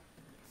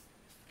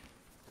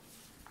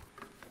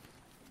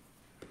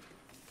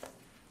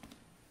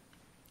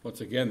Once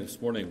again,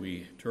 this morning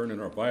we turn in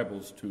our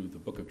Bibles to the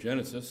book of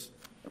Genesis,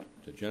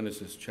 to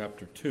Genesis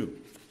chapter 2.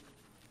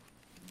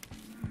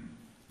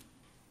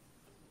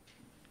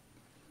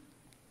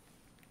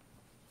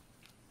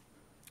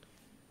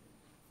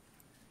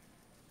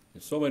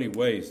 In so many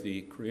ways,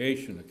 the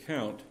creation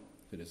account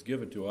that is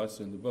given to us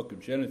in the book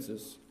of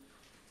Genesis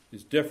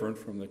is different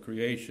from the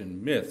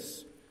creation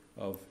myths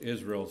of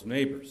Israel's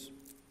neighbors.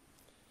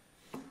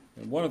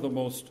 And one of the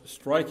most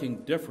striking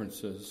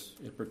differences,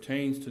 it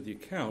pertains to the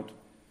account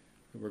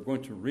that we're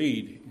going to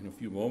read in a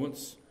few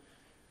moments,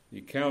 the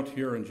account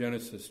here in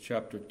Genesis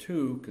chapter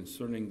 2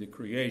 concerning the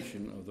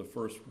creation of the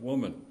first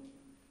woman.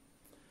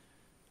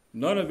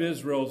 None of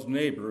Israel's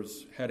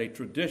neighbors had a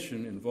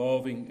tradition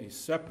involving a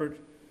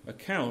separate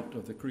account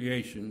of the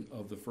creation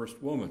of the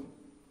first woman.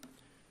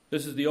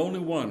 This is the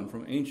only one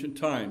from ancient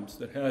times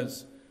that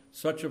has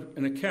such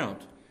an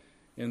account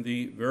in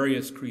the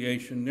various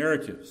creation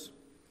narratives.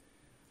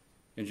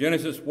 In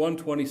Genesis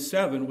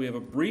 1:27, we have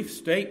a brief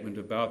statement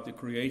about the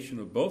creation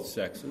of both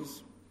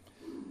sexes.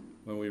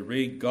 When we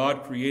read,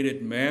 God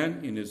created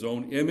man in his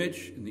own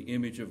image. In the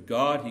image of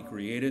God, he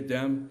created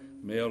them.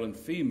 Male and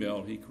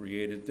female, he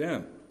created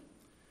them.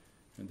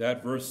 And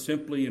that verse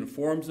simply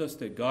informs us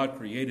that God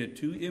created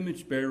two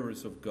image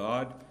bearers of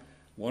God,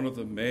 one of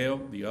them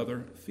male, the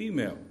other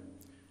female.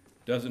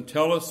 It doesn't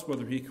tell us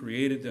whether he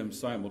created them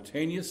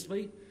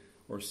simultaneously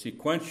or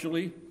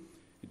sequentially.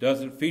 It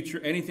doesn't feature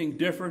anything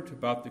different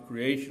about the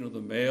creation of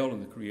the male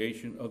and the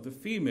creation of the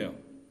female.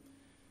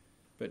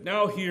 But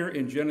now here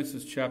in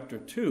Genesis chapter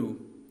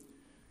 2,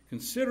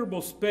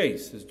 considerable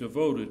space is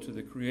devoted to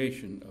the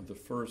creation of the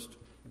first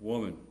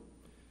woman.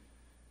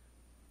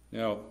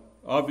 Now,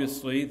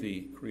 obviously,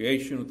 the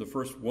creation of the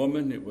first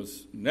woman, it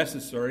was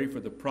necessary for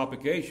the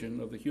propagation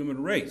of the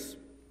human race.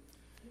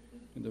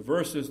 In the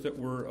verses that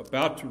we're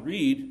about to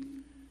read,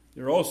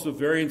 they're also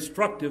very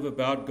instructive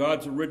about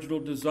God's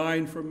original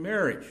design for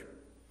marriage.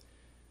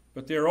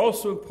 But they're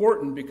also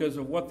important because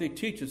of what they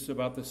teach us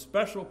about the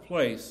special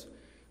place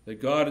that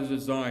God has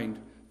designed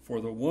for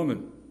the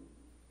woman.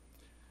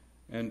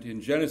 And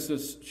in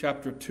Genesis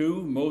chapter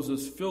 2,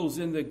 Moses fills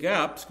in the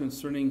gaps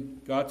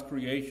concerning God's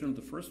creation of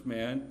the first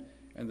man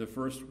and the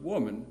first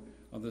woman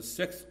on the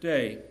sixth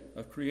day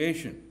of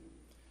creation.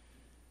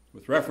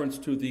 With reference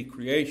to the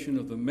creation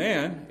of the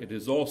man, it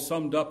is all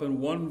summed up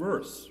in one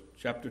verse.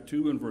 Chapter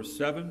 2 and verse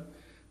 7,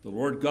 the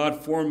Lord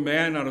God formed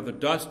man out of the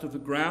dust of the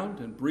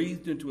ground and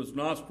breathed into his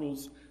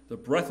nostrils the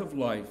breath of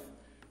life,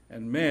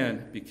 and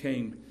man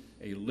became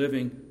a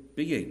living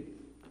being.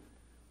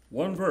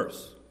 One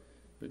verse.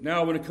 But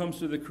now when it comes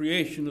to the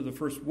creation of the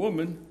first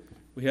woman,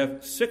 we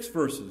have 6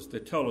 verses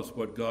that tell us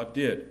what God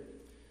did.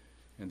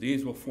 And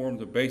these will form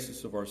the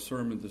basis of our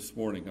sermon this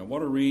morning. I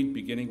want to read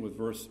beginning with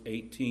verse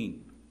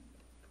 18.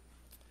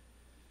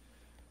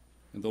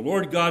 And the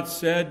Lord God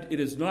said,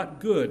 "It is not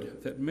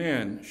good that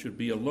man should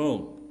be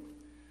alone.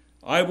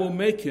 I will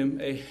make him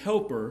a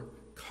helper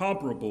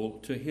comparable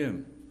to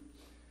him."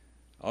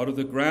 Out of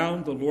the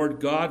ground the Lord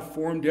God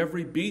formed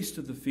every beast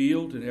of the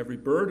field and every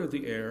bird of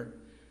the air,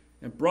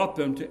 and brought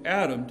them to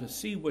Adam to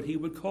see what he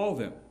would call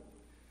them.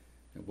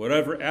 And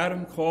whatever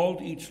Adam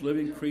called each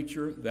living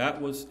creature,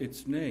 that was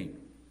its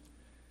name.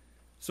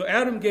 So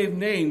Adam gave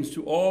names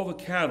to all the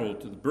cattle,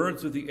 to the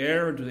birds of the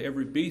air, and to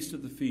every beast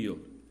of the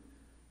field.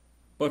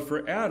 But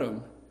for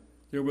Adam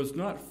there was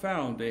not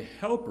found a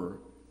helper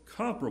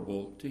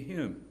comparable to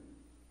him.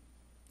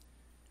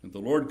 And the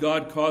Lord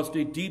God caused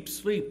a deep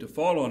sleep to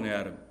fall on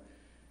Adam,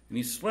 and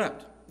he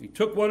slept. He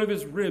took one of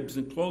his ribs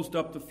and closed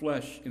up the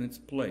flesh in its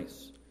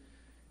place.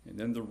 And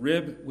then the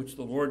rib which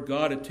the Lord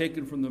God had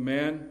taken from the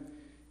man,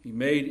 he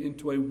made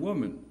into a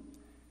woman,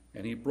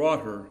 and he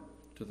brought her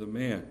to the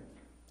man.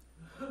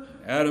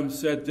 Adam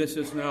said, "This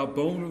is now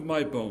bone of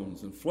my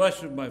bones and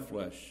flesh of my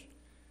flesh.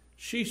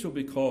 She shall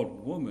be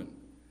called woman,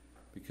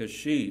 because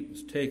she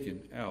was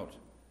taken out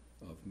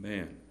of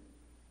man."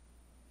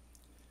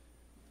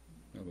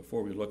 Now,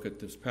 before we look at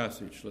this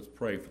passage, let's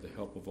pray for the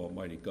help of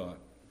Almighty God.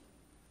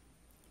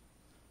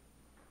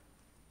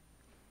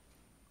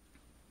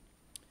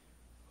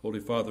 Holy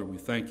Father, we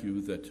thank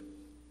you that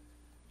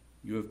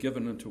you have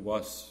given unto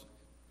us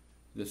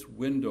this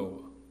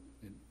window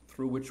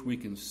through which we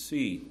can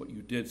see what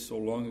you did so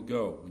long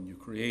ago when you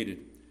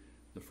created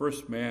the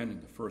first man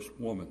and the first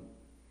woman.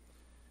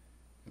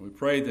 And we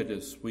pray that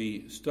as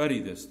we study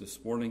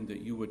this morning,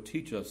 that you would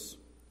teach us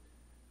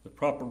the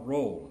proper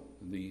role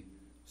and the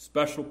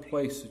special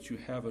place that you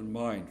have in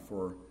mind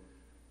for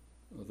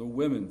the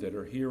women that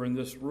are here in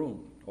this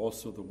room,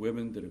 also the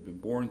women that have been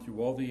born through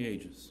all the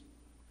ages,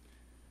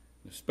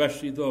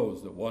 especially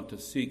those that want to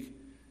seek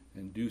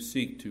and do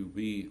seek to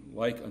be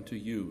like unto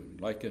you and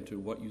like unto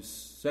what you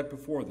set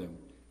before them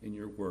in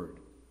your word.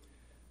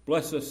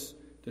 Bless us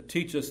to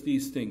teach us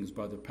these things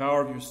by the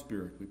power of your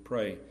Spirit, we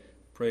pray.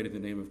 Pray in the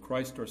name of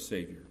Christ our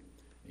Savior.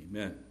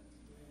 Amen.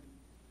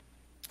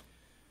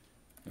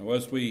 Now,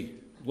 as we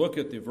look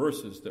at the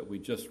verses that we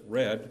just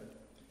read,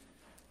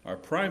 our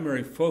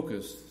primary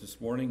focus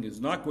this morning is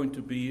not going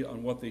to be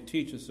on what they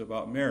teach us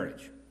about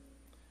marriage.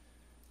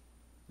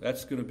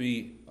 That's going to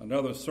be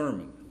another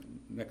sermon.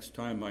 next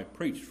time I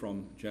preach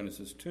from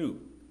Genesis 2.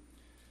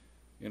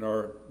 In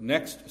our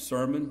next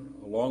sermon,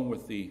 along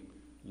with the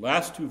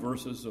last two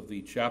verses of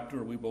the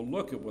chapter, we will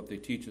look at what they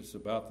teach us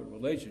about the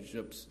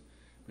relationships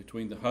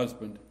between the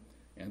husband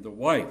and the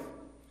wife.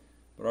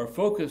 But our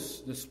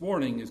focus this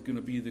morning is going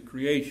to be the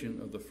creation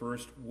of the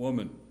first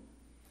woman.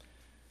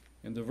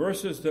 And the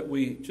verses that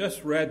we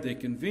just read, they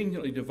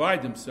conveniently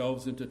divide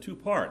themselves into two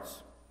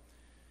parts.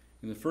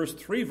 In the first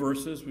three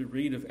verses, we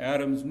read of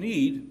Adam's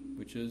need,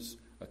 which is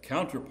a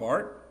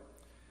counterpart.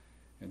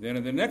 And then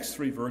in the next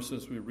three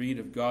verses, we read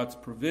of God's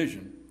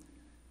provision,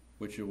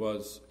 which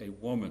was a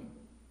woman.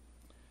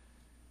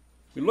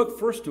 We look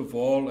first of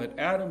all at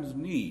Adam's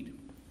need.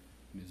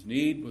 And his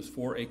need was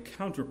for a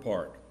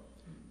counterpart.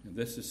 And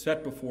this is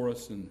set before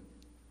us in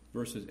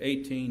verses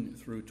 18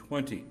 through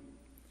 20.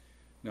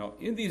 Now,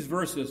 in these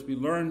verses, we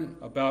learn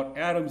about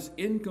Adam's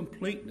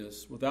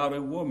incompleteness without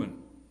a woman.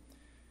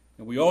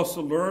 And we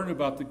also learn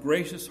about the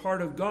gracious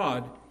heart of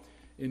God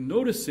in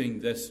noticing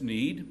this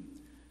need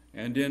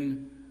and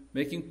in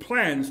making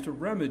plans to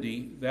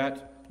remedy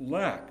that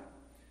lack.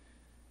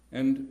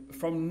 And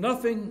from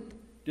nothing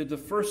did the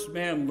first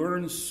man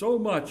learn so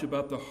much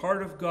about the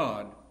heart of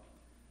God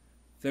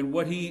than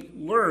what he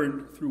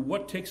learned through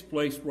what takes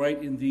place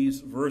right in these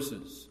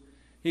verses.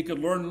 He could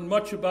learn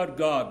much about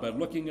God by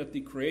looking at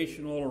the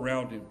creation all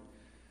around him.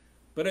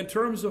 But in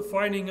terms of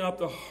finding out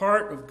the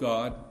heart of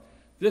God,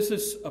 this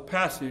is a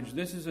passage,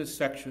 this is a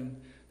section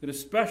that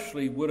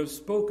especially would have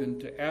spoken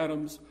to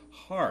Adam's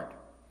heart.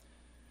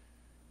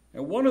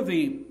 And one of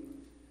the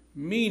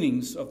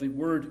meanings of the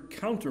word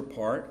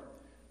counterpart,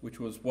 which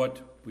was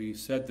what we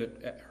said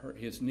that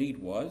his need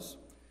was,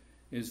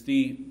 is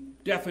the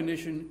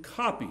definition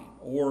copy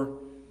or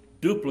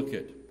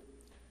duplicate.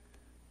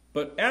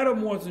 But Adam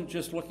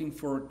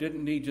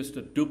didn't need just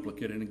a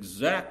duplicate, an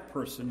exact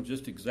person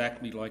just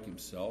exactly like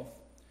himself.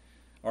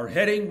 Our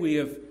heading, we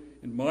have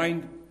in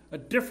mind a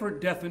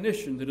different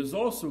definition that is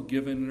also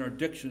given in our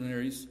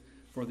dictionaries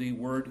for the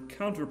word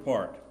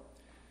counterpart.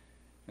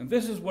 And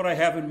this is what I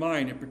have in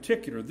mind in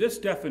particular, this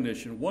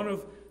definition, one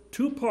of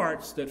two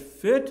parts that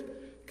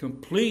fit,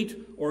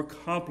 complete, or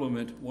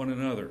complement one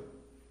another.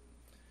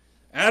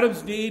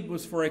 Adam's need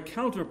was for a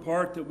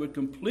counterpart that would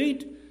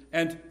complete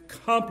and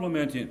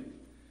complement him.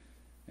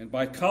 And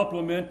by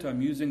complement,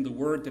 I'm using the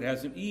word that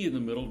has an E in the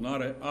middle,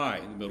 not an I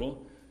in the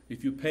middle.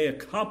 If you pay a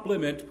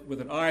compliment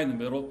with an I in the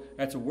middle,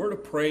 that's a word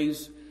of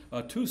praise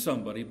to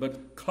somebody.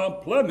 But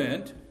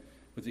complement,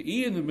 with the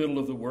E in the middle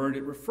of the word,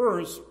 it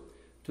refers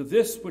to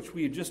this which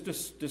we had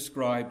just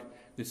described,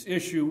 this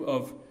issue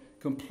of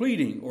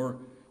completing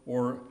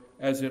or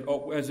as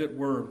it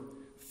were,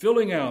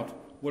 filling out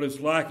what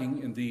is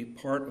lacking in the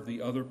part of the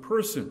other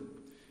person.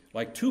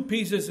 Like two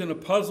pieces in a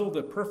puzzle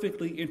that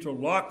perfectly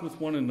interlock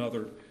with one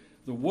another,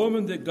 the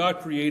woman that God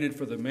created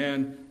for the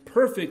man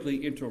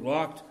perfectly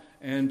interlocked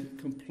and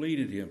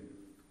completed him.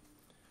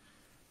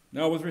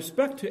 Now, with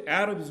respect to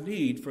Adam's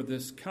need for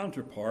this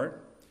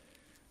counterpart,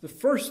 the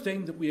first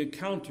thing that we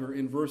encounter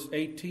in verse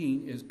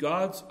 18 is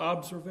God's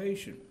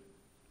observation.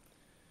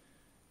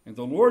 And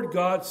the Lord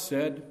God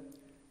said,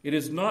 "It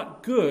is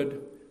not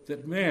good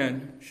that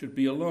man should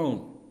be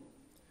alone."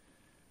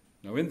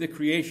 Now, in the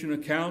creation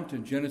account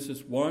in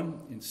Genesis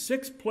 1, in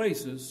 6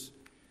 places,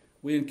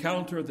 we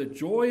encounter the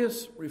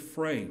joyous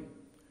refrain,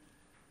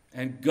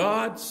 "And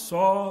God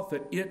saw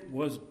that it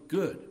was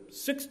good."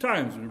 6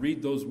 times we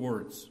read those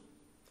words.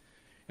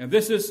 And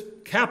this is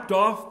capped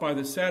off by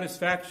the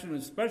satisfaction,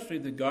 especially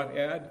that God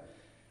had,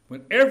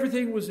 when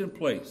everything was in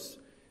place.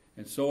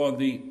 And so on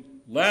the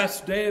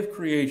last day of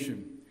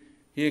creation,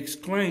 he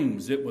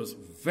exclaims, "It was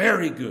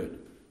very good."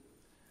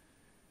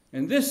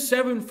 And this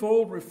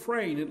 7-fold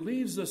refrain, it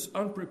leaves us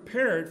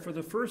unprepared for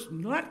the first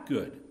not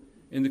good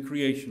in the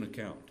creation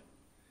account.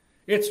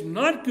 It's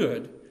not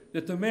good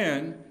that the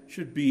man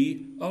should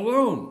be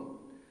alone.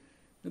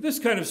 Now, this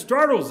kind of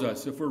startles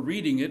us if we're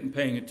reading it and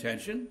paying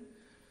attention.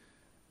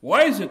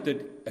 Why is it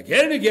that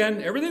again and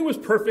again, everything was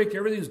perfect,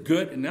 everything's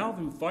good, and now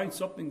we find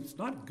something that's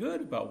not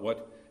good about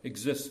what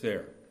exists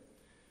there?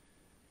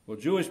 Well,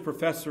 Jewish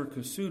professor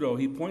Kasuto,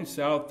 he points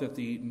out that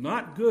the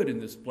not good in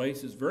this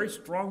place is very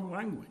strong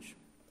language.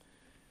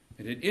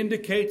 And it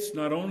indicates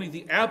not only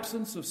the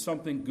absence of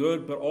something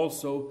good, but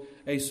also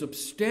a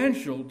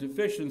substantial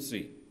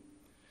deficiency.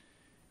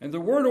 And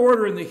the word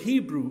order in the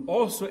Hebrew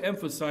also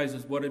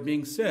emphasizes what is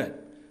being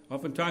said.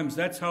 Oftentimes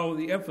that's how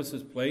the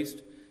emphasis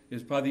placed,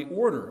 is by the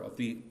order of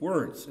the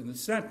words in the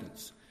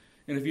sentence.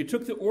 And if you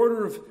took the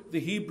order of the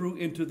Hebrew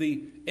into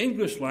the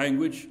English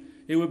language,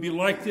 it would be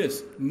like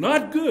this: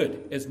 "Not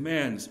good as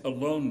man's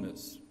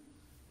aloneness."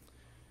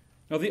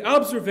 Now the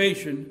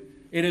observation,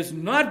 "It is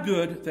not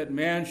good that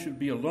man should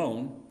be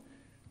alone,"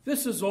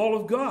 this is all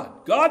of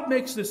God. God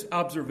makes this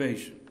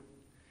observation.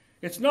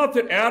 It's not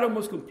that Adam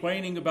was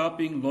complaining about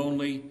being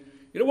lonely.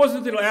 It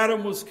wasn't that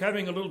Adam was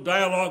having a little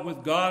dialogue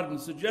with God and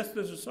suggested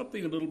there's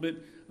something a little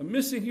bit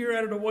missing here,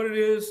 I don't know what it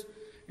is.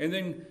 And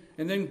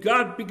then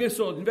God begins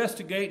to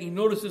investigate and he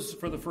notices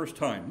for the first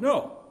time.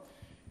 No.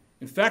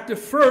 In fact, at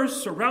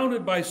first,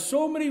 surrounded by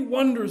so many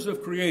wonders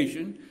of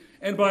creation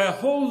and by a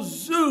whole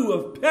zoo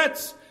of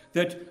pets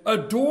that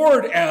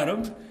adored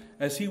Adam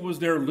as he was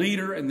their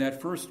leader in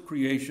that first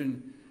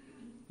creation,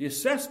 the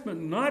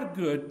assessment, not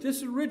good,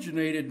 this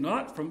originated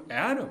not from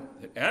Adam.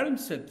 That Adam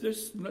said,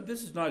 this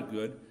is not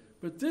good,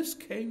 but this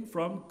came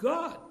from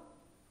God.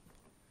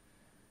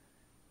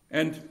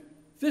 And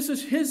this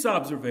is his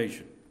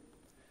observation.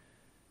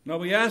 Now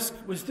we ask,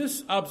 was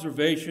this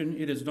observation,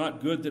 it is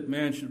not good that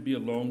man should be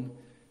alone,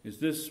 was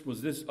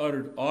this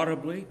uttered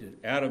audibly? Did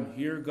Adam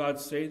hear God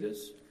say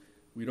this?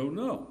 We don't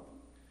know.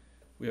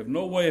 We have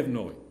no way of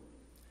knowing.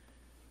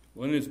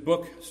 Well, in his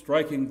book,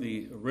 Striking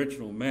the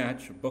Original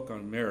Match, a book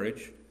on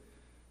marriage,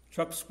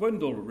 Chuck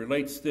Swindoll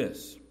relates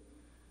this.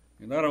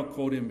 And I don't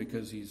quote him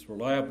because he's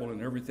reliable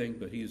in everything,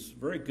 but he's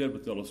very good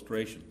with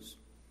illustrations.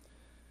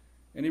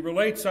 And he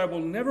relates, I will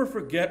never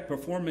forget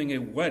performing a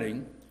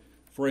wedding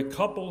for a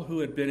couple who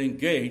had been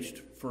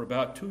engaged for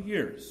about 2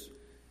 years.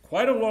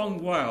 Quite a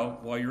long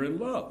while you're in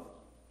love.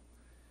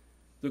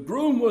 The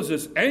groom was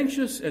as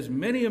anxious as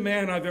many a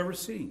man I've ever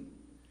seen.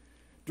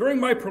 During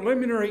my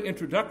preliminary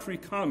introductory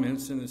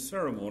comments in the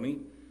ceremony,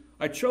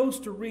 I chose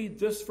to read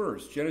this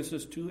verse,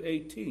 Genesis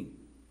 2:18.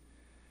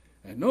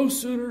 And no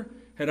sooner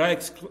had I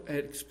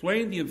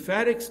explained the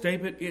emphatic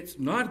statement, it's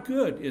not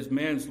good is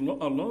man's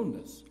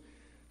aloneness,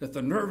 that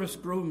the nervous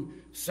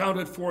groom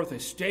sounded forth a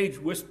stage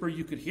whisper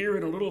you could hear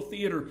in a little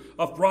theater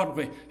off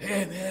Broadway,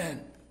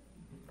 Amen.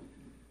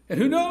 And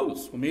who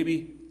knows? Well,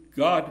 maybe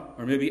God,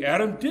 or maybe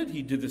Adam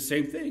he did the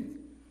same thing.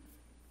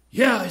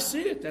 Yeah, I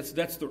see it.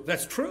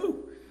 That's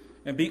true.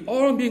 And being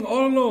all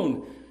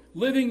alone,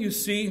 living, you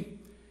see,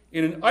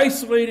 in an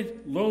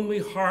isolated,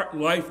 lonely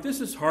life,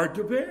 this is hard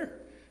to bear.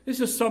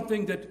 This is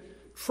something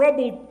that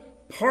troubled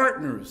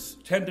partners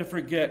tend to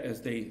forget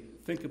as they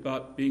think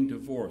about being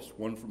divorced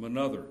one from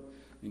another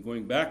and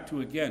going back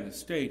to, again, a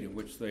state in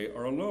which they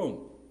are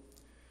alone.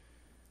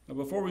 Now,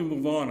 before we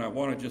move on, I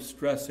want to just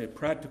stress a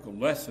practical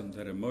lesson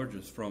that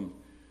emerges from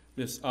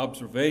this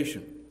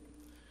observation.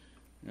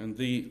 And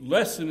the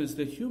lesson is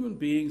that human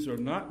beings are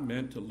not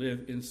meant to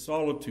live in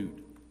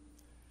solitude.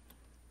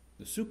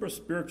 The super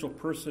spiritual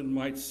person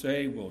might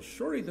say, well,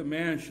 surely the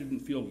man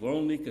shouldn't feel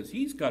lonely because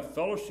he's got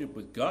fellowship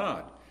with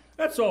God.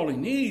 That's all he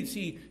needs.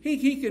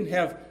 He can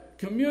have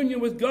communion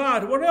with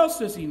God. What else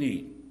does he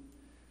need?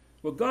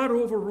 Well, God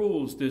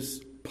overrules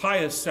this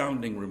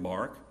pious-sounding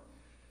remark.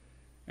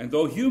 And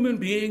though human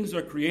beings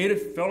are created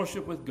for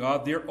fellowship with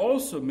God, they're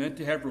also meant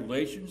to have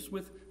relations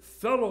with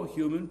fellow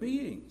human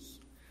beings.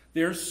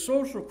 They're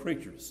social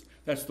creatures.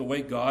 That's the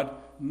way God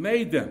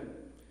made them.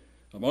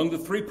 Among the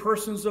three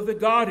persons of the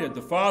Godhead,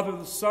 the Father,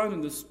 the Son,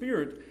 and the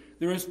Spirit,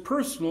 there is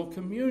personal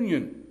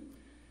communion.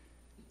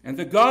 And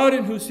the God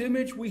in whose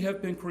image we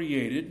have been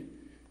created,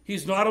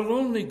 he's not a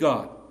lonely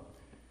God.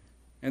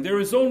 And there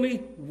is only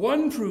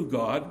one true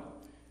God,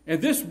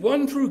 and this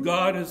one true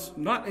God is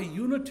not a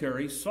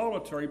unitary,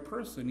 solitary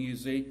person. He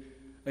is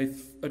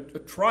a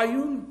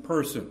triune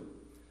person,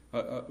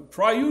 a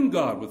triune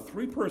God with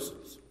three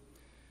persons.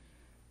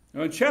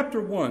 Now in chapter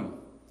 1,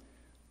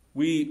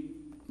 we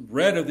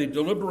read of the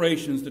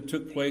deliberations that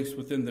took place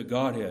within the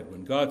Godhead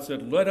when God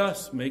said, let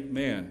us make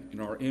man in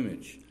our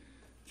image.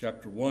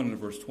 Chapter 1 and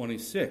verse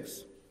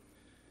 26.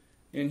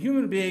 In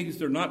human beings,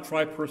 they're not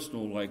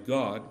tripersonal like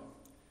God,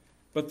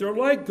 but they're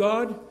like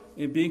God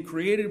in being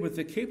created with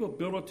the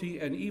capability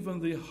and even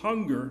the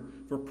hunger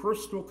for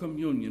personal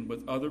communion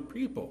with other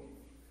people.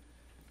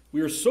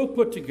 We are so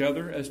put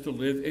together as to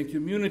live in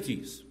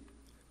communities.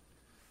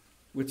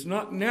 It's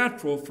not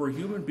natural for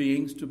human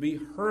beings to be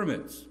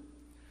hermits.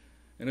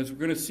 And as we're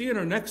going to see in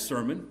our next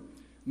sermon,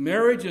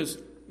 marriage is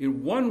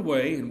in one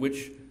way in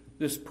which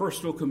this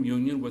personal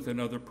communion with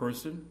another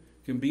person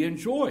can be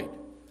enjoyed.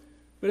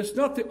 But it's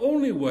not the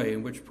only way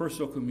in which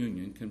personal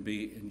communion can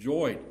be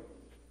enjoyed.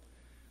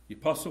 The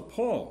Apostle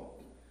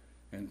Paul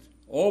and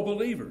all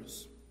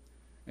believers,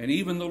 and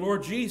even the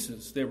Lord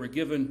Jesus, they were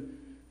given,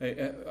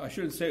 I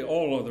shouldn't say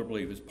all other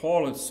believers,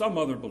 Paul and some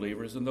other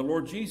believers, and the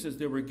Lord Jesus,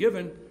 they were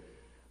given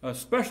a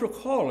special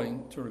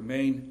calling to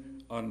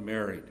remain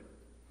unmarried.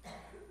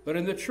 But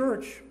in the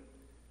church,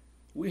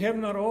 we have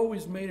not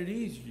always made it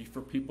easy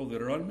for people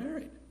that are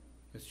unmarried.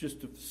 It's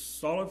just a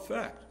solid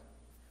fact.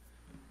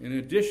 In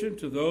addition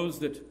to those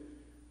that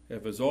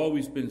have as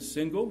always been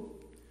single,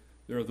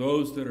 there are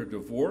those that are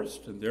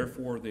divorced and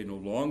therefore they no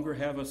longer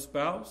have a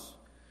spouse.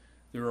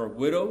 There are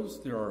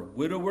widows, there are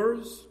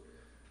widowers,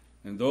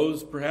 and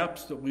those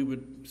perhaps that we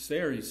would say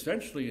are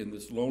essentially in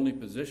this lonely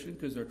position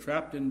because they're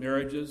trapped in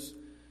marriages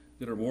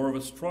that are more of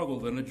a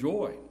struggle than a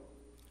joy.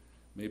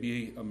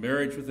 Maybe a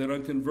marriage with an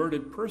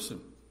unconverted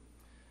person.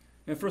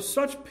 And for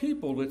such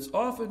people, it's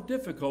often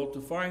difficult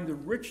to find the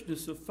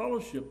richness of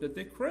fellowship that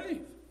they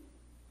crave.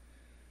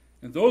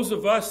 And those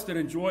of us that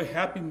enjoy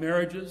happy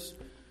marriages,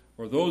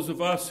 or those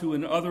of us who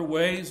in other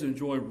ways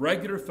enjoy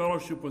regular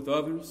fellowship with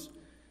others,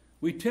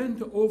 we tend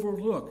to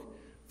overlook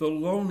the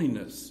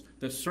loneliness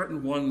that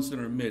certain ones in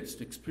our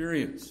midst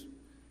experience.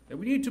 And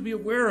we need to be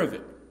aware of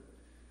it.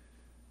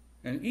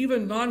 And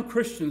even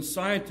non-Christian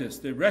scientists,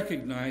 they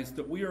recognize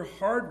that we are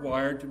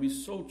hardwired to be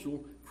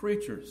social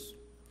creatures.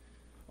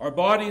 Our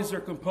bodies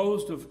are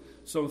composed of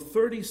some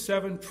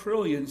 37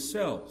 trillion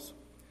cells.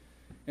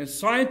 And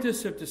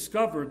scientists have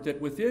discovered that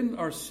within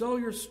our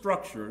cellular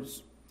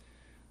structures,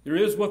 there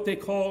is what they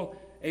call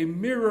a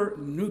mirror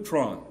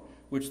neutron,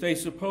 which they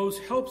suppose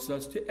helps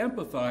us to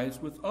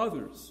empathize with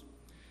others.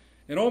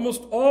 And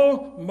almost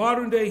all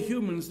modern-day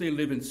humans, they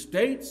live in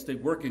states, they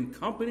work in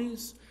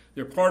companies,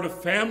 they're part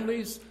of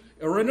families,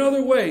 or in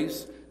other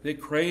ways, they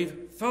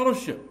crave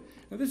fellowship.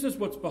 And this is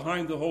what's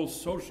behind the whole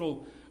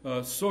social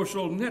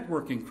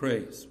networking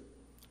craze.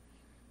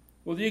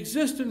 Well, the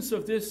existence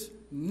of this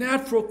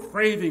natural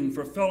craving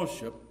for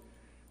fellowship,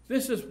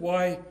 this is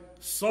why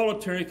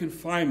solitary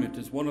confinement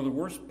is one of the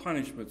worst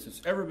punishments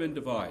that's ever been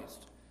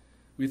devised.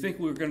 We think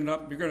we're going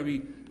to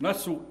be not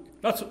so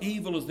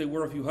evil as they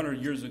were a few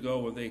hundred years ago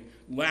when they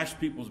lashed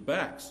people's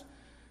backs.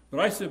 But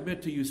I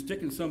submit to you,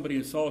 sticking somebody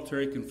in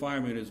solitary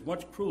confinement is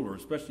much crueler,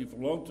 especially for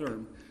long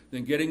term,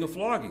 than getting a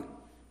flogging.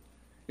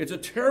 It's a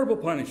terrible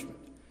punishment.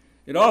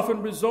 It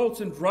often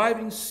results in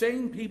driving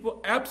sane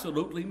people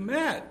absolutely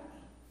mad.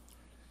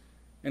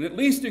 And at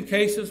least in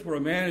cases where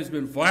a man has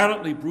been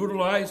violently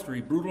brutalized or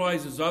he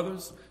brutalizes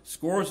others,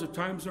 scores of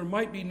times, there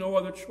might be no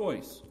other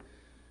choice.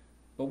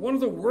 But one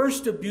of the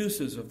worst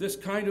abuses of this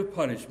kind of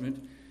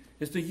punishment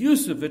is the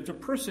use of it to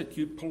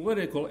persecute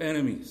political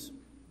enemies.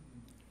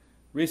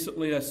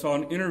 Recently, I saw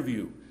an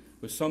interview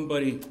with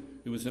somebody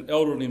who was an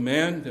elderly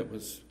man that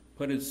was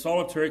put in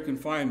solitary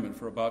confinement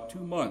for about 2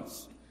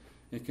 months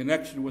in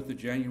connection with the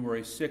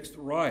January 6th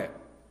riot.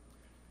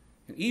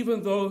 And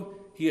even though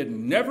he had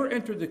never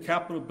entered the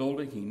Capitol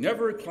building, he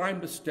never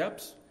climbed the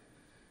steps,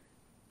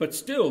 but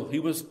still he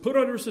was put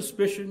under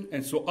suspicion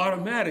and so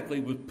automatically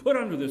was put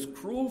under this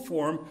cruel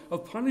form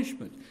of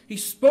punishment. He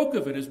spoke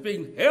of it as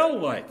being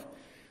hell-like,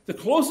 the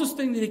closest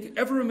thing that he could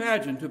ever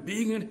imagine to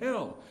being in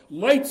hell.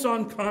 Lights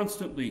on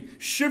constantly,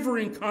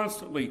 shivering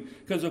constantly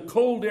because of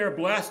cold air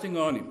blasting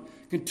on him,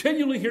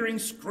 continually hearing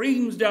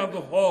screams down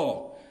the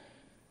hall,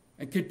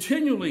 and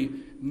continually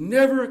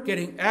never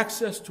getting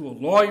access to a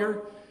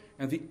lawyer.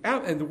 And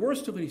the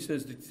worst of it, he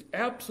says, the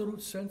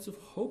absolute sense of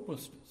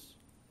hopelessness.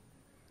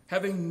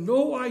 Having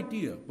no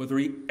idea whether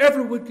he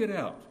ever would get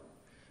out,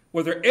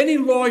 whether any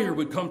lawyer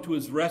would come to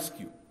his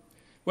rescue,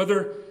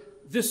 whether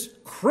this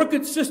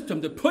crooked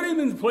system that put him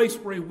in the place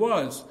where he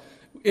was,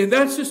 in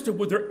that system,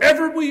 would there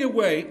ever be a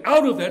way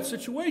out of that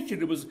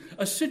situation? It was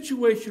a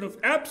situation of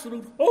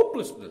absolute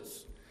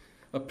hopelessness.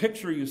 A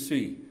picture you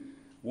see,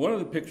 one of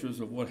the pictures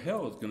of what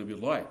hell is going to be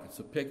like. It's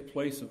a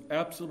place of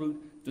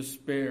absolute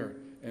despair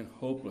and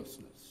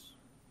hopelessness.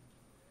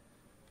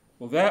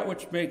 Well, that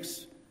which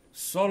makes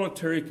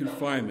solitary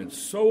confinement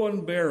so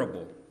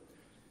unbearable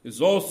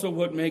is also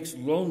what makes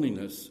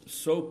loneliness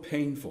so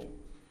painful.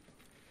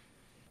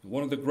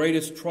 One of the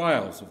greatest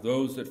trials of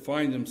those that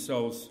find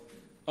themselves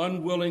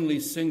unwillingly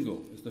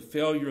single is the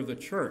failure of the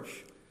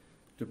church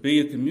to be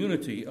a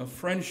community of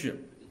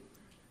friendship.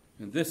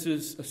 And this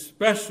is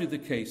especially the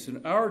case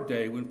in our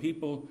day when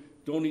people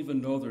don't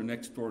even know their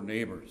next door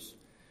neighbors.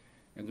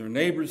 And their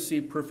neighbors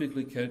seem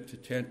perfectly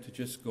content to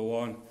just go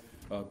on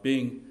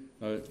being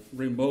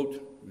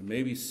remote,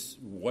 maybe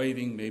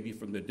waving, maybe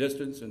from the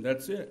distance, and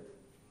that's it.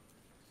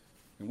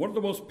 And one of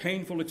the most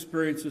painful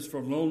experiences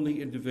for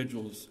lonely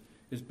individuals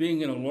is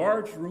being in a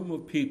large room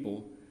of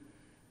people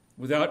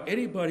without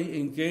anybody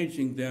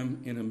engaging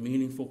them in a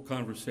meaningful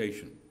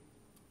conversation.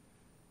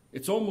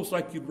 It's almost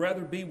like you'd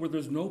rather be where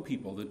there's no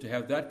people than to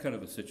have that kind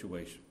of a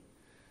situation.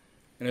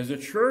 And as a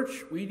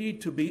church, we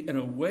need to be an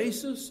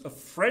oasis of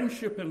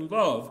friendship and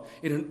love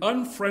in an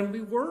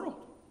unfriendly world.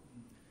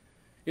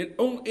 It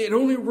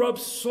only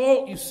rubs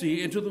salt, you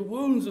see, into the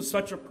wounds of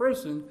such a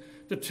person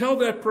to tell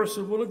that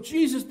person, well, if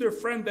Jesus is their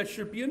friend, that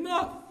should be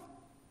enough.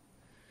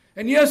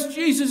 And yes,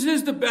 Jesus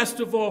is the best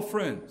of all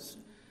friends.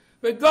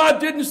 But God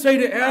didn't say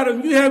to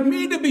Adam, you have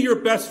me to be your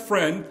best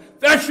friend.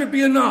 That should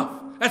be enough.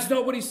 That's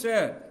not what he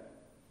said.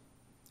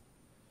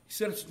 He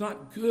said it's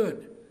not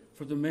good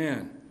for the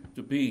man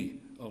to be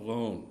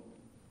alone.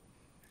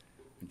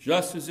 And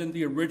just as in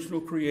the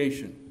original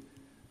creation,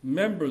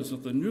 members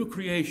of the new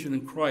creation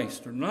in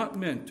Christ are not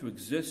meant to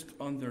exist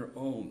on their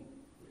own.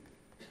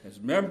 As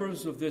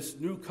members of this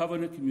new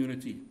covenant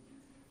community,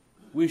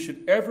 we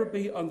should ever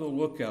be on the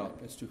lookout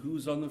as to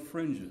who's on the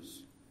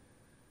fringes.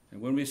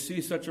 And when we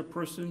see such a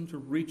person, to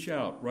reach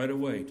out right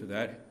away to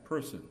that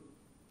person.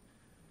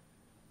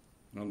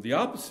 And on the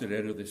opposite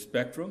end of the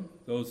spectrum,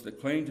 those that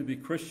claim to be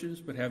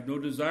Christians but have no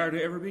desire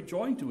to ever be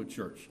joined to a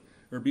church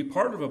or be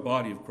part of a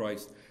body of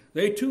Christ,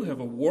 they too have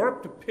a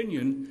warped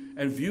opinion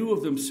and view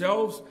of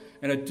themselves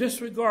and a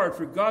disregard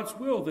for God's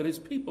will that his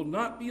people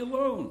not be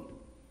alone.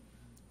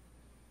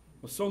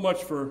 Well, so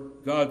much for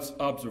God's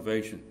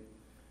observation.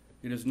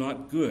 It is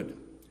not good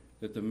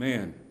that the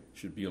man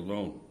should be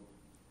alone.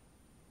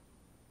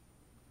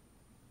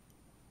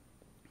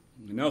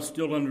 And now,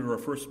 still under our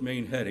first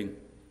main heading,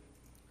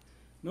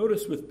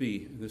 notice with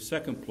me, in the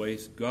second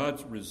place,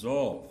 God's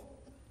resolve.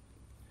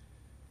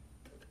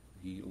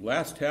 The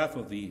last half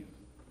of the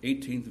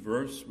 18th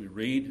verse, we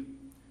read,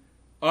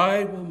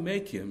 I will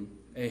make him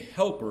a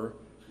helper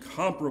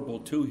comparable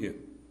to him.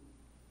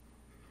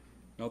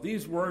 Now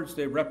these words,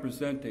 they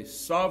represent a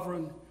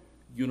sovereign,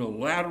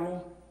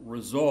 unilateral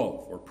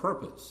resolve or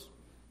purpose.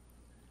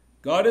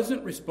 God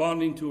isn't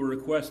responding to a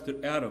request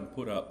that Adam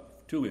put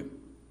up to him.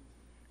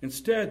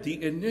 Instead,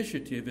 the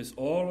initiative is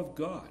all of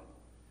God.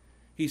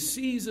 He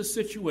sees a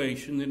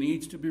situation that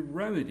needs to be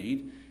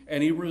remedied,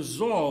 and he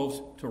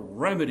resolves to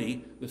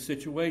remedy the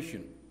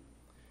situation.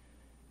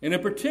 And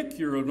in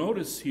particular,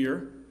 notice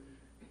here,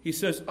 he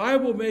says, I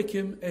will make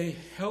him a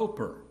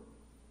helper.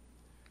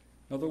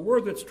 Now the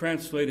word that's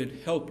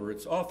translated helper,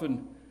 it's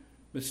often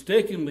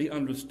mistakenly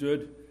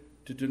understood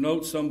to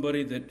denote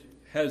somebody that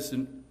has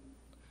a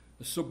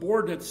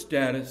subordinate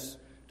status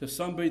to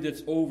somebody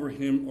that's over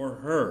him or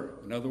her.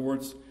 In other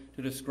words,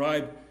 to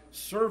describe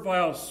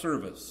servile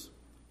service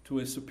to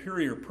a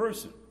superior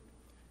person.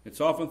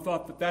 It's often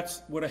thought that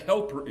that's what a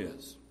helper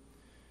is.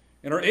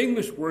 In our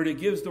English word,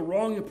 it gives the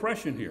wrong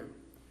impression here.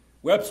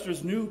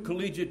 Webster's New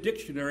Collegiate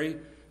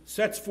Dictionary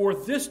sets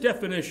forth this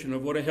definition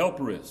of what a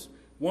helper is: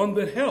 one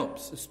that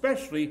helps,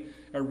 especially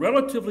a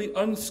relatively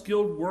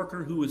unskilled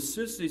worker who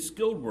assists a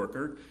skilled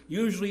worker,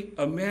 usually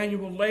a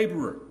manual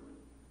laborer.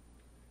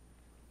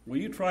 Well,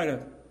 you try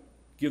to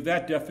give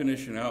that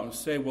definition out and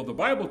say, well, the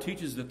Bible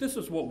teaches that this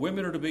is what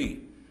women are to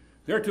be.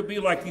 They're to be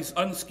like these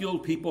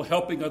unskilled people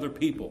helping other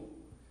people.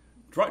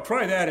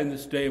 Try that in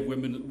this day of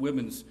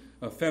women's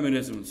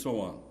feminism and so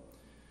on.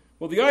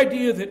 Well, the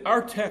idea that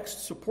our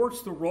text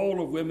supports the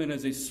role of women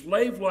as a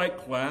slave-like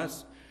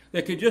class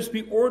that can just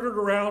be ordered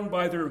around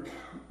by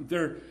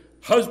their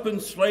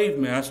husband slave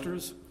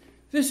masters,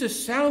 this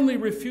is soundly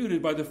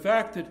refuted by the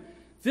fact that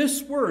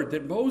this word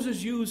that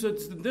Moses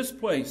uses in this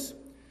place,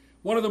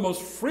 one of the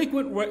most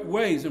frequent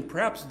ways, and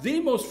perhaps the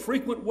most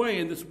frequent way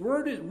in this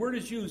word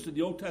is used in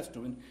the Old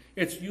Testament,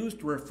 it's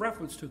used with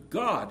reference to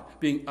God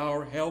being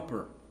our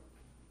helper.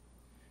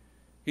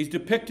 He's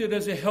depicted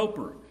as a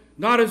helper,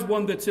 not as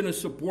one that's in a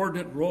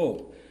subordinate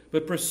role,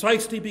 but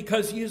precisely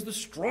because he is the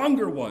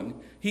stronger one,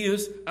 he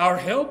is our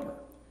helper.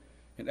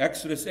 In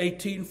Exodus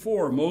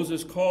 18:4,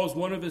 Moses calls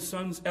one of his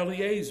sons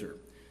Eleazar,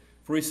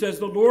 for he says,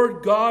 the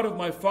Lord God of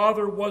my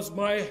father was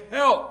my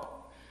help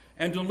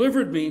and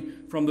delivered me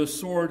from the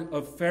sword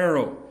of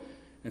Pharaoh.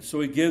 And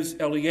so he gives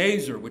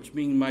Eleazar, which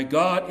means my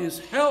God is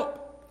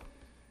help.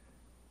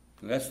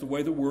 And that's the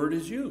way the word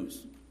is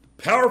used.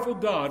 The powerful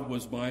God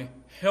was my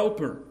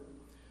helper.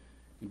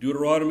 In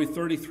Deuteronomy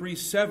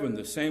 33:7,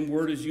 the same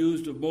word is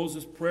used of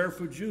Moses' prayer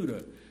for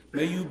Judah.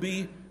 May you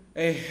be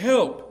a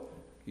help.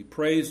 He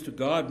prays to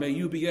God, may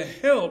you be a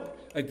help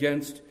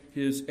against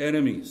his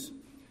enemies.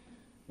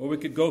 Well, we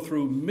could go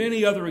through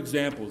many other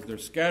examples. They're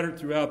scattered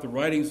throughout the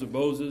writings of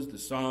Moses, the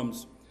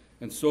Psalms,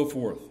 and so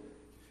forth.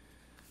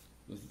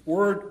 The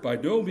word by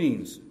no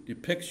means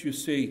depicts, you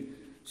see,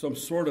 some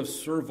sort of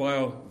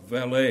servile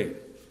valet.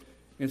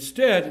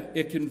 Instead,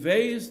 it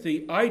conveys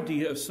the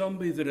idea of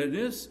somebody that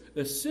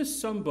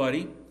assists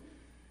somebody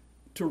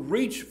to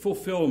reach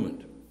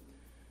fulfillment.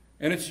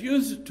 And it's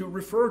used to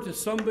refer to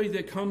somebody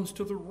that comes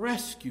to the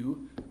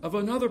rescue of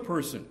another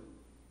person.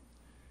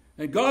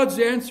 And God's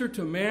answer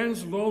to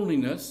man's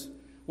loneliness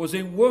was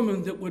a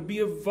woman that would be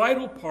a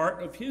vital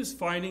part of his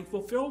finding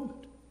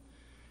fulfillment.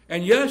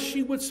 And yes,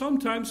 she would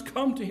sometimes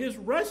come to his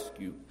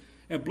rescue.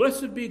 And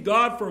blessed be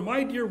God for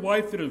my dear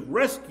wife that has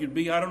rescued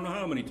me I don't know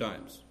how many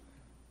times.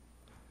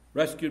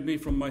 Rescued me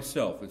from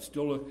myself. It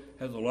still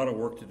has a lot of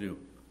work to do.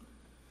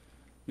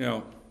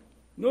 Now,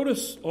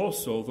 notice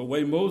also the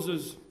way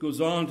Moses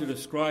goes on to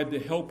describe the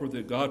helper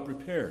that God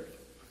prepared.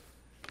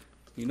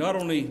 He not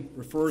only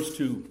refers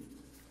to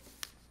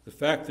the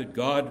fact that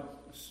God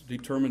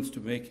determines to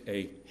make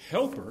a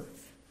helper,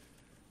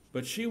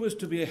 but she was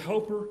to be a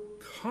helper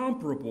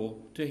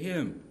comparable to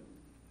him.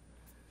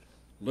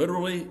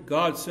 Literally,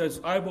 God says,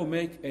 I will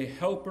make a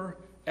helper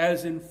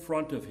as in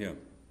front of him.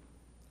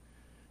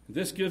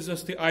 This gives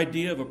us the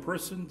idea of a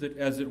person that,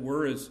 as it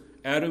were, is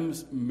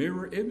Adam's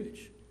mirror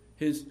image,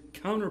 his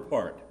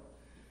counterpart.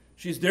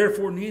 She's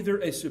therefore neither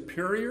a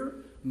superior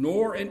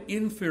nor an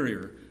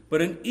inferior,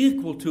 but an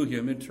equal to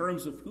him in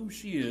terms of who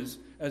she is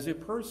as a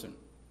person.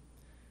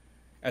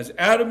 As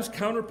Adam's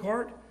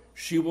counterpart,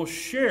 she will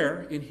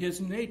share in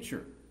his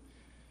nature.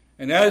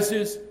 And as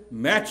his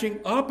matching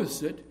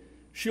opposite,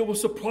 she will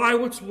supply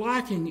what's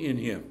lacking in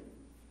him.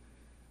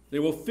 They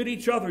will fit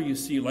each other, you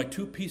see, like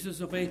two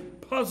pieces of a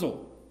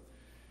puzzle.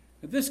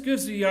 And this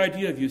gives the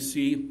idea, you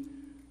see,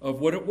 of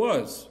what it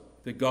was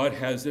that God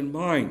has in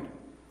mind.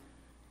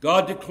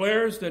 God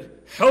declares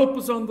that help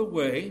is on the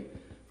way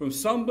from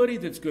somebody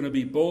that's going to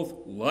be both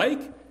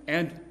like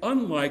and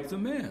unlike the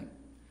man.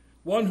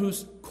 One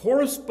whose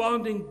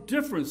corresponding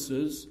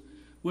differences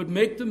would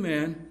make the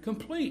man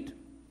complete.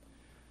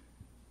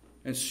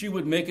 And she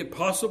would make it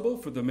possible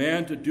for the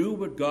man to do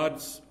what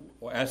God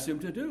asked him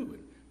to do,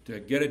 to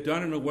get it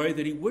done in a way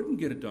that he wouldn't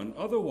get it done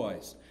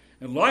otherwise.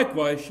 And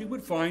likewise, she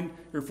would find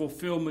her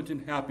fulfillment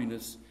and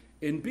happiness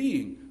in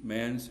being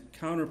man's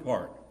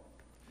counterpart.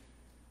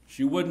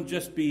 She wouldn't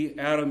just be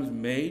Adam's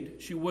maid.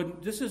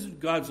 This isn't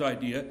God's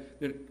idea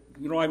that,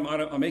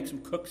 I'll make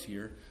some cooks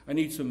here. I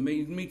need some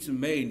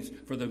maids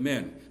for the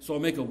men, so I'll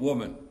make a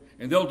woman,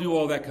 and they'll do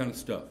all that kind of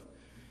stuff.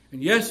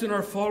 And yes, in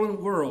our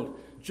fallen world,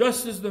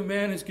 just as the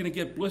man is going to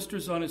get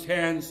blisters on his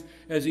hands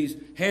as he's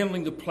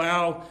handling the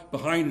plow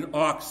behind an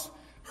ox,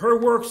 her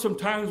work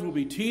sometimes will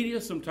be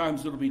tedious,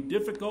 sometimes it'll be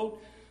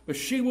difficult, but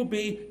she will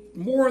be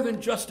more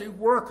than just a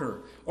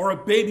worker or a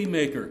baby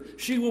maker.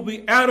 She will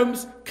be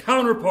Adam's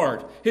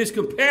counterpart, his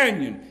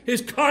companion,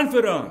 his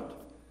confidant,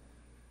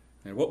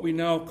 and what we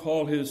now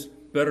call his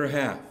better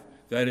half.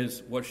 That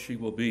is what she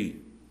will be.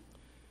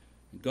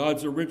 In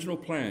God's original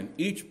plan,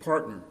 each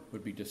partner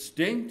would be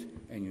distinct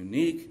and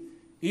unique,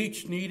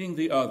 each needing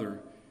the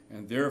other,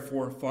 and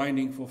therefore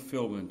finding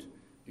fulfillment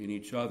in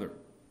each other.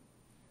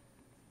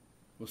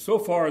 Well, so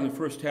far in the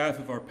first half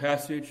of our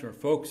passage, our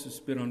focus has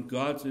been on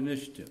God's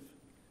initiative.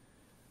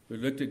 We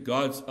looked at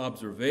God's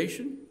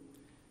observation,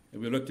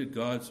 and we looked at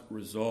God's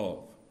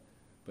resolve.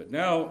 But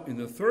now, in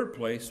the third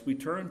place, we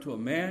turn to a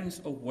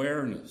man's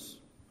awareness.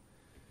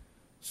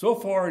 So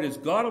far, it is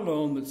God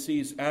alone that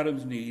sees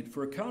Adam's need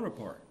for a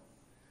counterpart.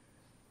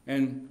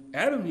 And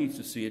Adam needs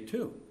to see it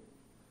too.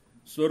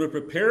 So to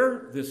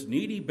prepare this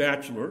needy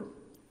bachelor,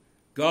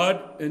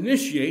 God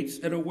initiates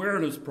an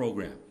awareness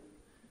program.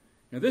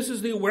 Now this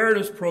is the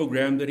awareness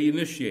program that he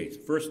initiates.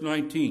 Verse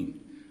 19,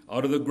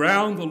 out of the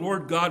ground the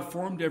Lord God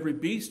formed every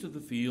beast of the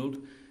field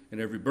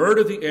and every bird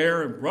of the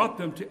air and brought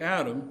them to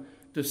Adam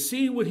to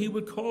see what he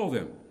would call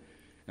them.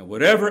 And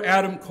whatever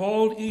Adam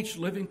called each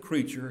living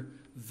creature,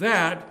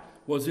 that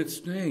was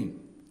its name.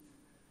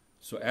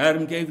 So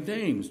Adam gave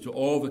names to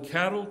all the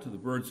cattle, to the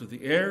birds of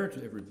the air,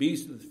 to every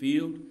beast of the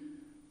field.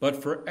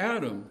 But for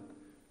Adam,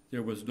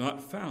 there was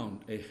not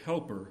found a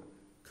helper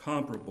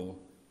comparable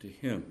to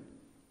him.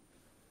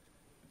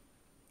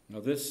 Now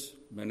this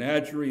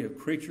menagerie of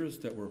creatures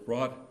that was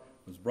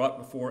brought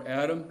before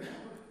Adam.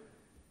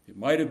 It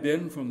might have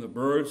been from the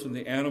birds and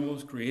the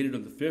animals created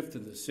on the 5th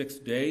and the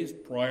 6th days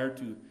prior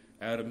to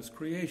Adam's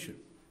creation.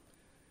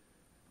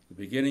 The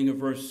beginning of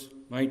verse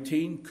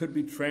 19 could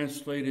be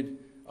translated,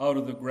 out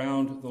of the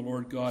ground the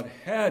Lord God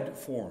had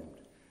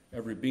formed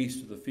every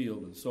beast of the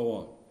field, and so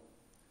on.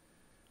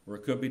 Or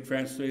it could be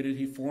translated,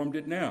 he formed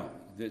it now.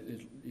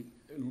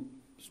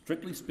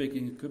 Strictly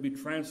speaking, it could be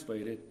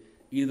translated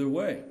either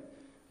way.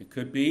 It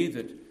could be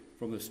that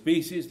from the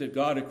species that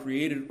God had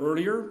created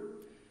earlier,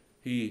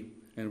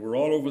 and we're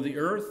all over the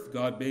earth,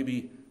 God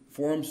maybe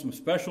formed some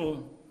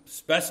special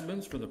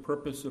specimens for the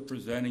purpose of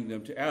presenting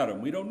them to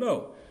Adam. We don't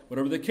know.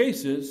 Whatever the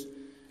case is,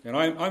 and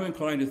I'm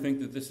inclined to think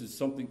that this is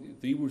something,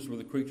 these were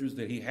the creatures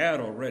that he had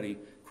already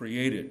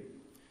created.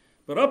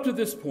 But up to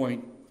this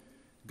point,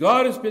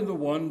 God has been the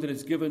one that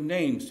has given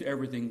names to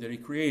everything that he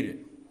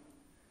created.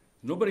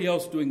 Nobody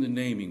else doing the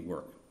naming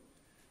work.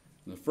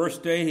 On the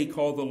first day, he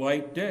called the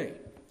light day.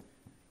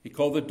 He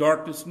called the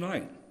darkness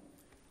night.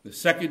 The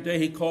second day,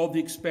 he called the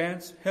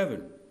expanse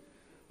heaven.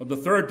 On the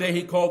third day,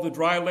 he called the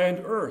dry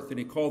land earth, and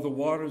he called the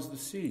waters the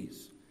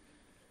seas.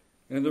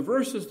 And in the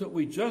verses that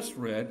we just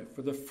read,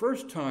 for the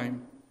first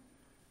time,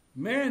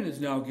 man is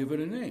now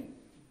given a name.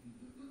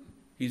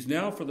 He's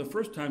now, for the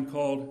first time,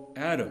 called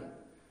Adam.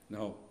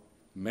 Now,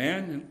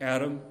 man and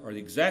Adam are the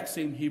exact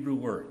same Hebrew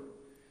word.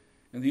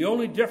 And the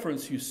only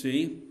difference, you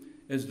see,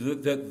 is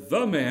that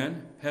the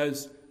man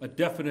has a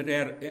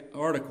definite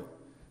article.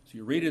 So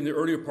you read in the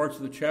earlier parts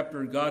of the chapter,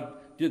 and God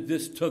did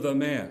this to the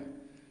man.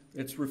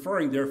 It's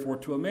referring, therefore,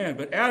 to a man.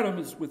 But Adam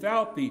is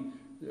without the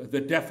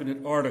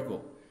definite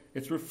article.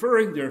 It's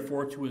referring,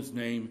 therefore, to his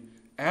name,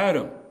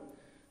 Adam.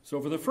 So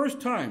for the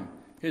first time,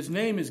 his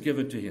name is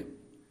given to him.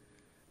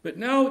 But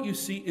now, you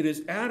see, it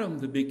is Adam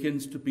that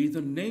begins to be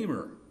the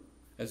namer,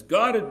 as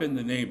God had been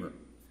the namer.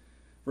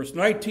 Verse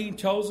 19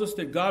 tells us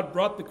that God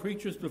brought the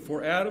creatures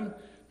before Adam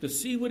to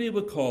see what he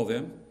would call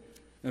them.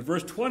 And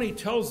verse 20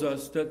 tells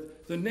us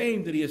that the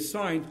name that he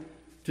assigned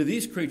to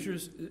these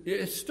creatures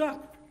is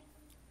stuck.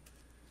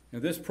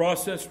 And this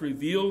process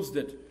reveals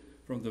that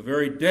from the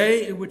very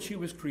day in which he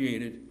was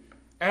created,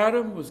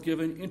 Adam was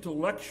given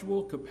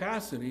intellectual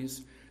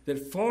capacities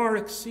that far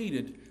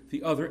exceeded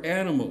the other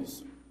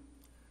animals.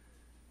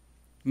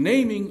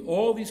 Naming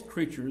all these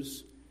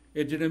creatures,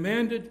 it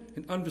demanded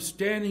an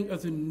understanding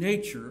of the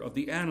nature of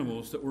the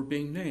animals that were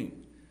being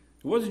named.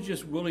 It wasn't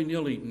just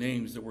willy-nilly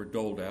names that were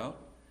doled out,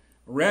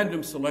 a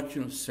random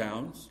selection of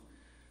sounds,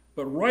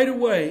 but right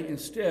away,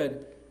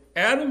 instead,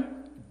 Adam,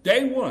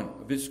 day one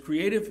of his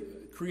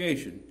creative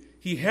creation,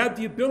 he had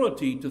the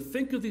ability to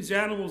think of these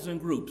animals in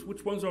groups,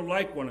 which ones are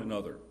like one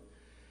another.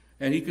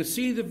 And he could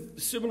see the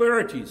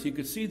similarities, he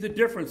could see the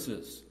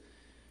differences.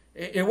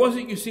 It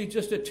wasn't, you see,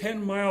 just a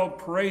 10-mile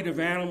parade of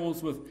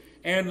animals with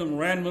animals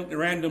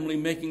randomly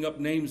making up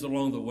names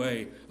along the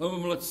way.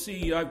 Let's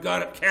see, I've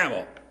got a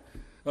camel,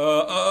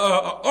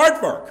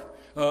 aardvark,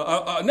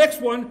 next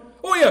one,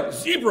 oh yeah,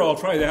 zebra, I'll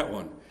try that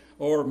one.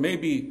 Or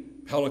maybe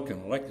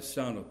pelican. I like the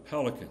sound of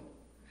pelican.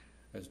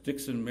 As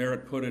Dixon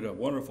Merritt put it, a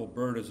wonderful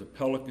bird is a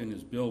pelican,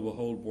 his bill will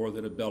hold more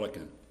than a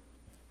belican.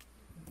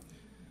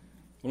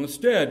 Well,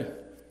 instead,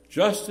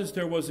 just as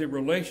there was a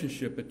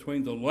relationship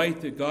between the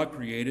light that God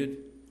created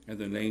and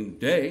the name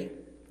day,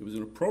 it was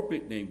an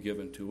appropriate name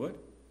given to it,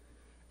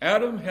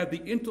 Adam had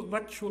the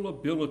intellectual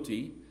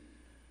ability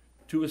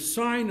to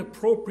assign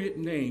appropriate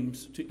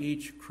names to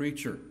each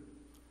creature.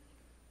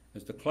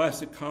 As the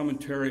classic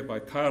commentary by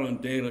Kyle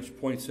and Dalish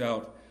points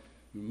out,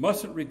 we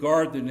mustn't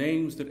regard the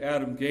names that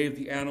Adam gave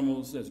the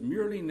animals as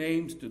merely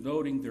names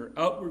denoting their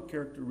outward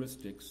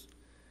characteristics,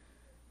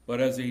 but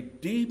as a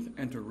deep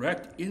and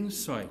direct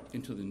insight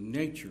into the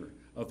nature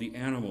of the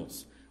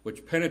animals,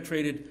 which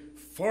penetrated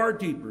far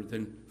deeper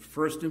than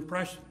first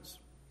impressions.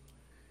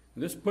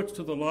 And this puts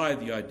to the lie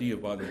the idea,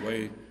 by the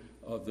way,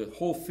 of the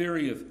whole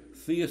theory of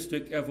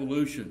theistic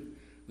evolution,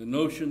 the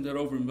notion that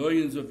over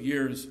millions of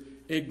years,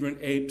 ignorant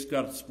apes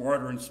got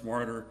smarter and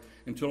smarter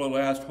until at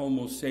last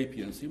Homo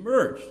sapiens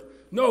emerged.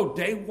 No,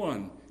 day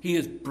one, he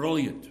is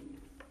brilliant.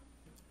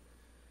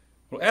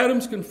 Well,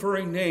 Adam's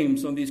conferring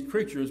names on these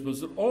creatures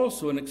was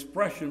also an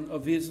expression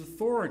of his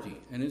authority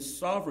and his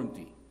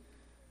sovereignty.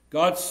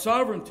 God's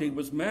sovereignty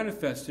was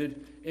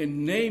manifested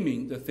in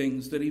naming the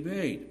things that he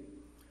made.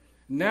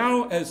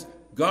 Now, as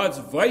God's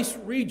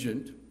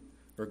vice-regent,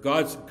 or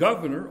God's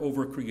governor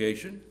over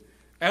creation,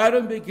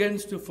 Adam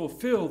begins to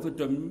fulfill the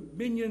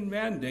dominion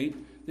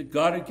mandate that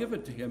God had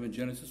given to him in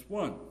Genesis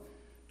 1,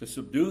 to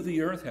subdue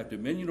the earth, have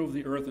dominion over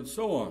the earth, and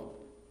so on.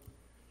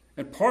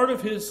 And part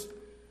of his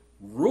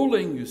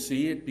ruling, you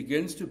see, it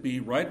begins to be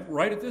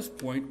right at this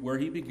point where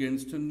he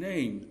begins to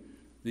name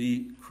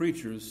the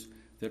creatures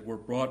that were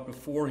brought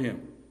before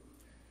him.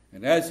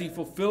 And as he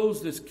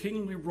fulfills this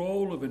kingly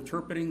role of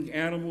interpreting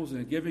animals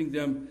and giving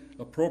them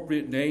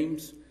appropriate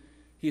names,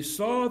 he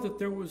saw that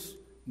there was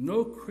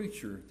no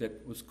creature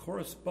that was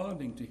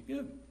corresponding to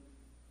him.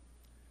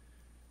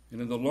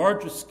 And in the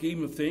larger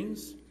scheme of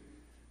things,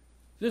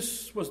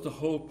 this was the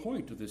whole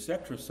point of this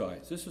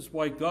exercise. This is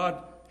why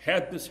God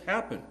had this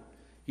happen.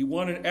 He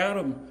wanted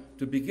Adam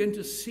to begin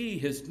to see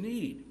his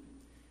need.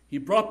 He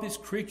brought these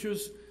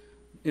creatures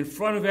in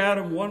front of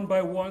Adam one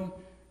by one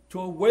to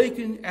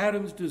awaken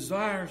Adam's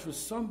desires for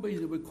somebody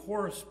that would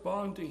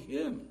correspond to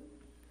him.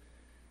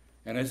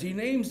 And as he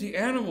names the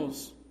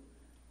animals,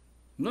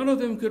 none of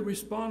them could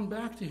respond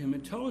back to him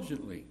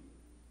intelligently.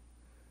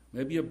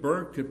 Maybe a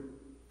bird could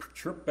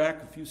chirp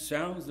back a few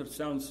sounds that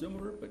sound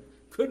similar, but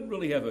couldn't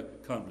really have a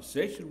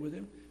conversation with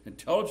him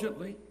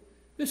intelligently.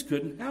 This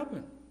couldn't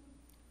happen.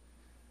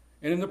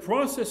 And in the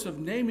process of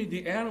naming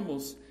the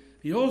animals,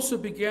 he also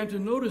began to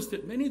notice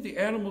that many of the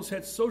animals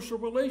had social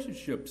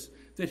relationships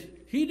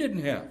that he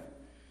didn't have.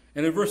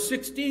 And in verse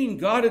 16,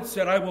 God had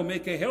said, I will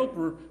make a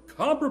helper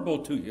comparable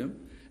to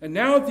him. And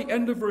now at the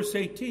end of verse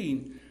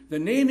 18, the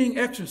naming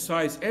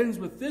exercise ends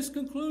with this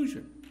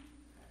conclusion.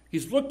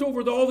 He's looked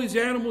over all these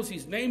animals,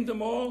 he's named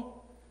them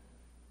all,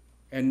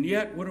 and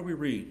yet, what do we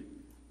read?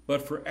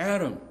 But for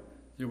Adam,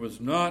 there was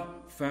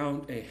not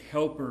found a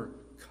helper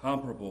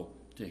comparable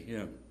to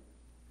him.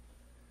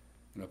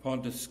 And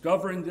upon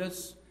discovering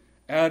this,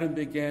 Adam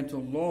began to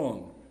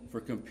long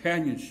for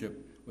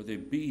companionship with a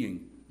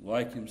being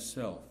like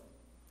himself.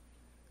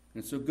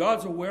 And so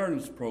God's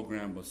awareness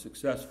program was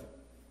successful.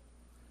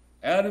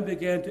 Adam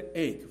began to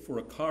ache for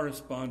a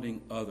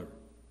corresponding other.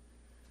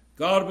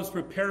 God was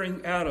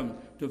preparing Adam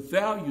to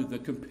value the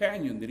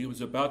companion that he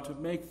was about to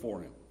make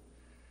for him.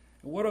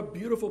 And what a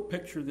beautiful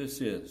picture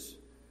this is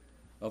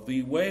of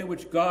the way in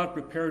which God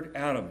prepared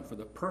Adam for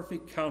the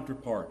perfect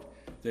counterpart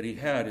that he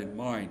had in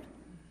mind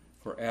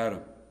for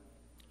Adam.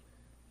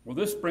 Well,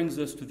 this brings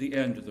us to the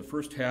end of the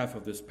first half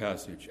of this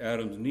passage,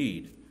 Adam's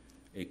need,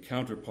 a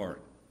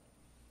counterpart.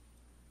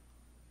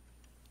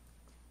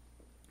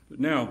 But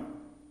now,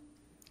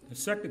 the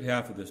second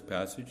half of this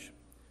passage,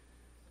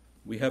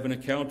 we have an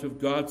account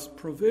of God's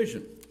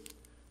provision,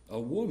 a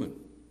woman.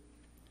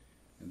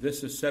 And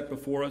this is set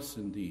before us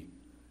in the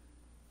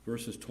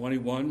verses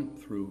 21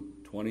 through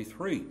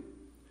 23.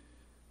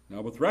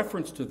 Now, with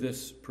reference to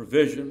this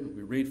provision,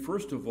 we read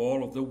first of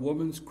all of the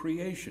woman's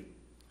creation.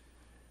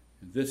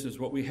 And this is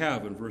what we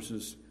have in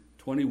verses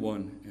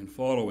 21 and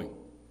following.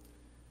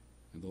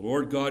 And the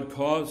Lord God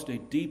caused a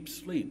deep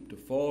sleep to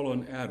fall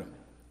on Adam,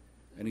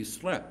 and he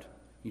slept.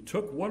 He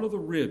took one of the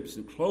ribs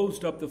and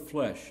closed up the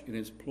flesh in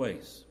its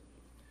place.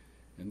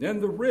 And then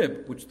the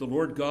rib which the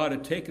Lord God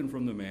had taken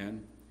from the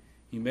man,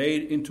 he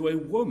made into a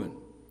woman,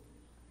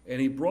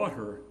 and he brought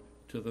her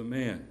to the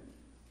man.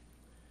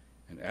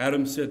 And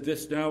Adam said,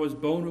 This now is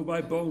bone of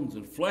my bones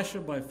and flesh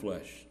of my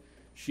flesh.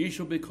 She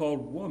shall be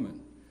called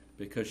woman,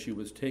 because she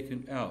was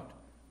taken out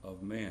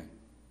of man.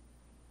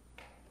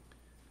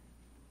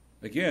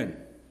 Again,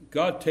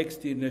 God takes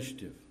the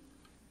initiative.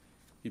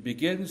 He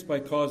begins by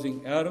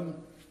causing Adam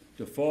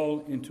to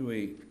fall into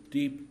a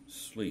deep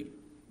sleep.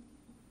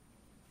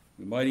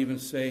 We might even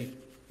say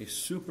a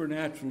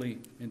supernaturally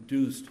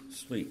induced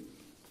sleep.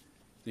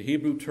 The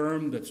Hebrew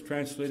term that's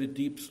translated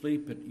deep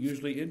sleep, it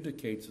usually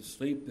indicates a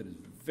sleep that is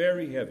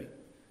very heavy.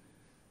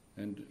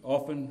 And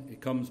often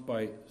it comes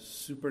by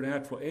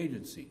supernatural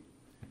agency.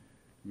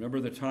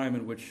 Remember the time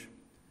in which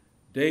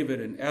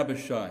David and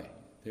Abishai,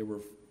 they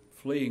were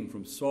fleeing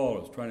from Saul who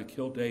was trying to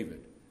kill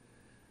David.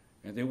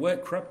 And they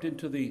crept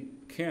into the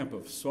camp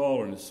of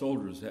Saul and his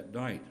soldiers at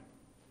night.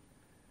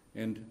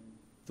 And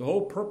the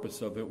whole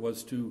purpose of it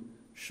was to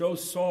show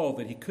Saul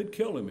that he could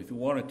kill him if he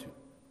wanted to.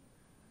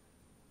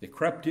 They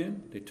crept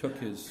in. They took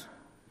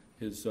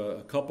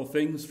a couple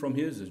things from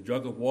his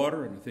jug of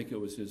water, and I think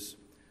it was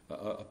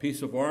a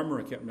piece of armor.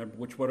 I can't remember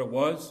which one it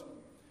was.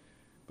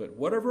 But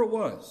whatever it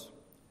was,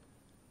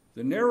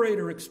 the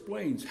narrator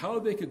explains how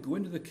they could go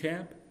into the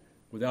camp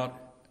without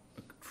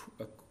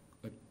a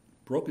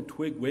broken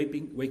twig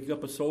waking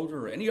up a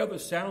soldier or any other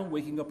sound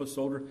waking up a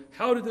soldier.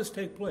 How did this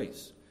take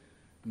place?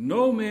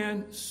 No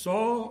man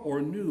saw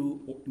or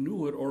knew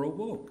it or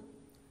awoke.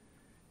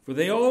 For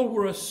they all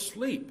were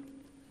asleep,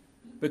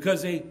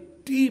 because a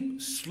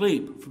deep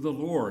sleep from the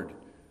Lord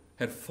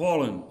had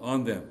fallen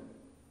on them.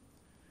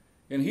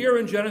 And here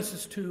in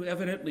Genesis 2,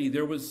 evidently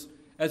there was,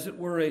 as it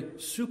were, a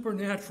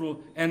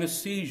supernatural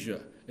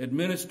anesthesia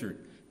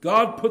administered.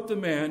 God put the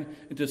man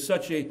into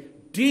such a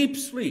deep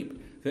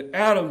sleep that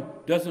Adam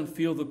doesn't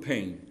feel the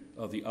pain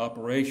of the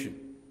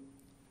operation.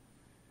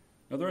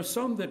 Now, there are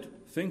some that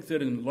think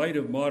that in light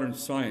of modern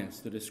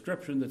science, the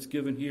description that's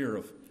given here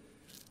of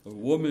a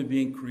woman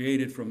being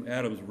created from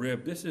Adam's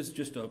rib, this is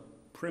just a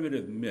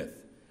primitive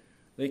myth.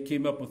 They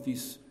came up with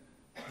these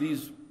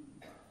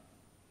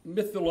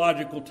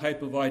mythological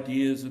type of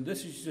ideas, and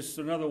this is just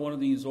another one of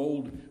these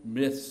old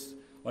myths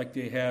like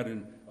they had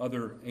in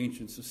other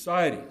ancient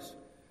societies.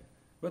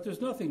 But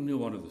there's nothing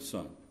new under the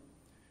sun.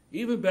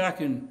 Even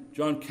back in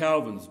John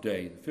Calvin's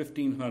day, the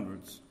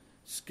 1500s,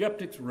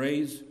 skeptics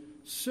raised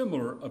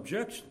similar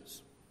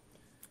objections.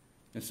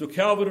 And so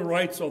Calvin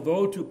writes,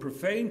 although to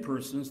profane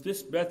persons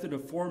this method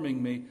of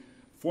forming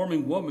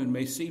woman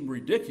may seem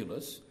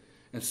ridiculous,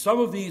 and some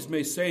of these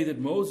may say that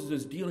Moses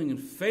is dealing in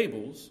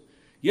fables,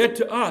 yet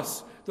to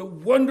us the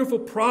wonderful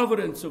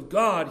providence of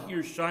God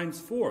here shines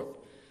forth.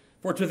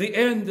 For to the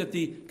end that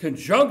the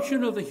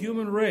conjunction of the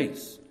human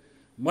race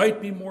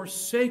might be more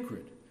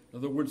sacred, in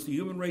other words, the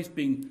human race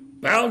being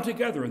bound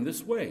together in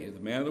this way, the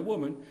man and the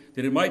woman,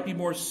 that it might be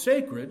more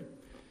sacred,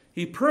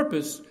 he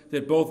purposed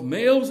that both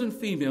males and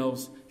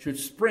females should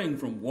spring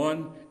from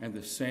one and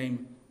the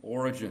same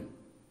origin.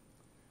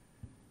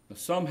 Now,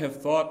 some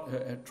have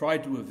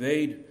tried to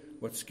evade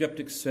what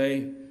skeptics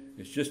say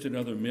is just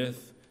another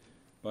myth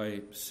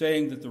by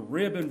saying that the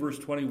rib in verse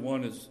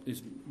 21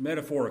 is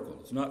metaphorical,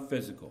 it's not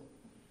physical.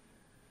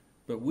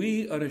 But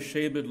we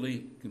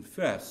unashamedly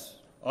confess,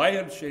 I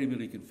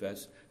unashamedly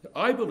confess, that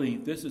I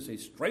believe this is a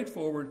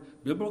straightforward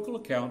biblical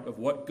account of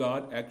what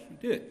God actually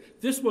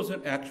did. This was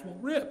an actual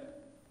rib.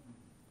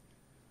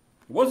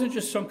 It wasn't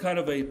just some kind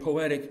of a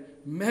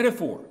poetic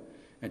metaphor.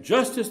 And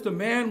just as the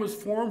man was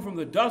formed from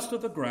the dust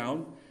of the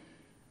ground,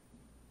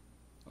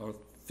 a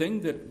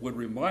thing that would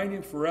remind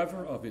him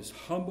forever of his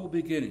humble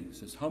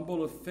beginnings, his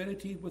humble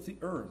affinity with the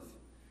earth,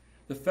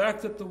 the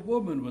fact that the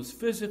woman was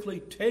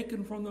physically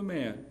taken from the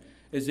man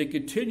is a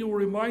continual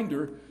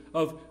reminder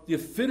of the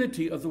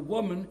affinity of the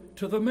woman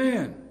to the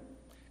man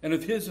and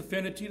of his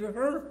affinity to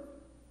her.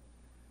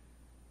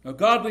 Now,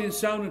 godly and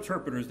sound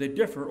interpreters, they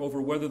differ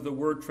over whether the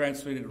word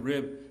translated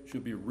rib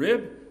should be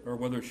rib or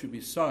whether it should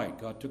be side.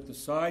 God took the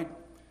side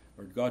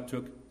or God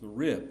took the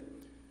rib.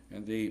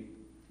 And they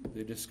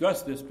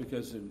discuss this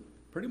because in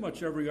pretty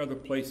much every other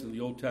place in the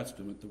Old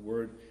Testament, the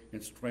word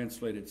is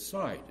translated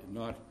side and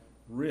not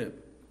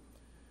rib.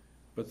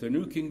 But the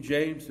New King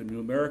James, the New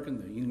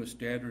American, the English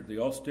Standard, they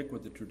all stick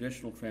with the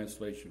traditional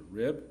translation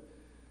rib.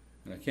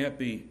 And I can't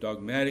be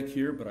dogmatic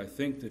here, but I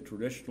think the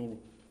traditional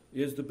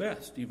is the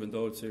best, even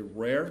though it's a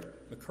rare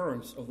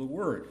occurrence of the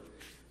word.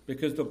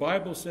 Because the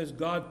Bible says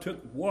God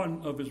took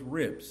one of his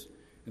ribs.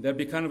 And that'd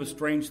be kind of a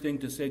strange thing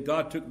to say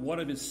God took one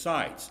of his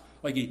sides.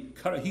 Like he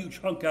cut a huge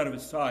hunk out of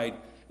his side.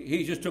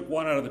 He just took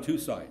one out of the two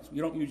sides.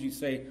 You don't usually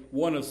say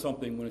one of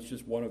something when it's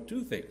just one of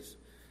two things.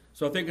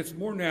 So I think it's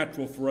more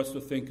natural for us to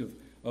think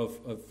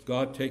of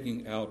God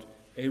taking out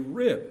a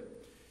rib.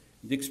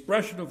 The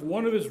expression of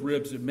one of his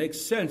ribs, it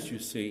makes sense, you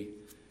see,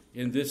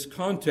 in this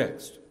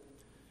context.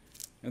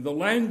 And the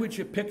language,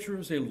 it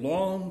pictures a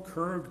long,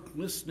 curved,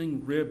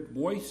 glistening rib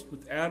moist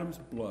with Adam's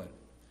blood.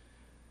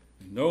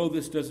 And no,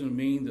 this doesn't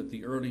mean that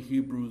the early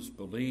Hebrews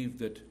believed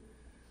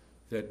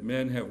that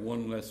men have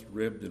one less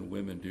rib than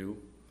women do.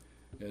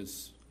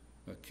 As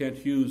Kent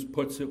Hughes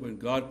puts it, when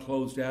God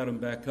closed Adam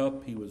back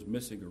up, he was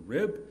missing a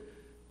rib,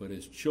 but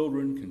his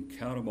children can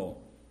count them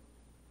all.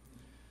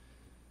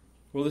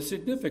 Well, the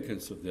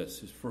significance of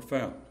this is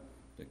profound,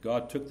 that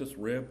God took this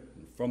rib,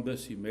 and from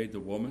this he made the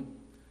woman.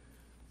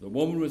 The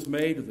woman was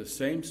made of the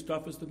same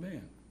stuff as the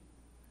man,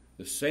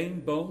 the same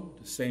bone,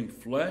 the same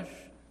flesh,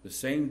 the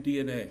same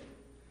DNA.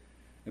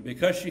 And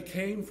because she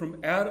came from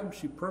Adam,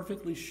 she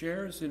perfectly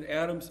shares in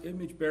Adam's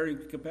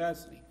image-bearing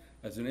capacity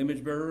as an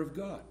image-bearer of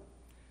God.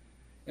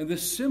 And the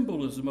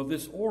symbolism of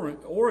this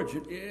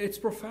origin, it's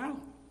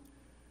profound.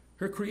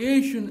 Her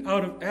creation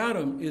out of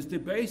Adam is the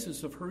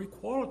basis of her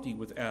equality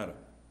with Adam.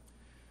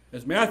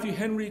 As Matthew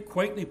Henry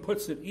quaintly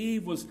puts it,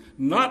 Eve was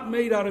not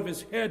made out of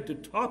his head to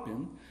top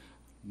him,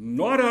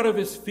 not out of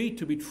his feet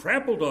to be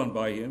trampled on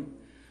by him,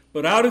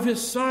 but out of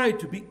his side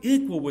to be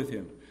equal with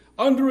him,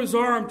 under his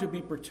arm to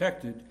be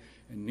protected,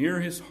 and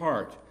near his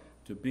heart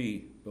to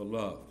be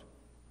beloved.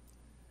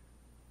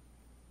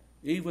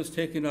 Eve was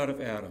taken out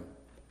of Adam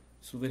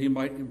so that he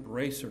might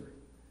embrace her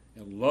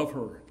and love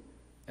her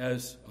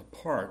as a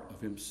part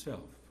of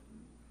himself.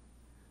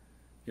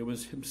 It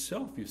was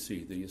himself, you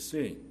see, that he's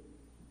seeing.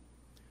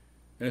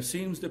 And it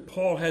seems that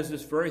Paul has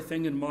this very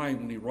thing in mind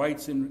when he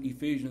writes in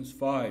Ephesians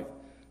 5,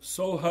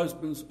 so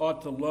husbands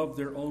ought to love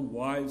their own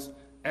wives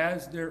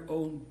as their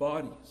own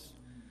bodies.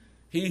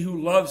 He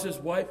who loves his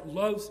wife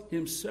loves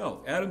himself.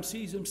 Adam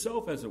sees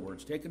himself, as the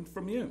word's taken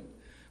from him.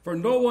 For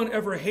no one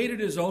ever hated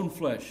his own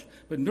flesh,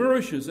 but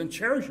nourishes and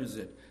cherishes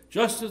it,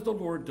 just as the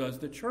Lord does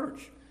the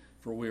church.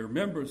 For we are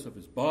members of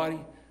his body,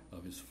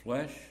 of his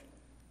flesh,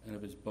 and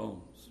of his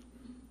bones.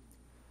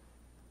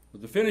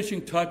 But the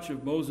finishing touch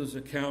of Moses'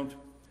 account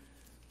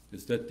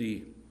is that at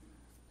the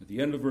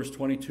end of verse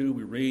 22,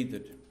 we read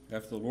that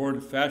after the Lord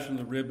had fashioned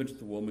the rib into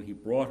the woman, he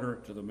brought her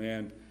to the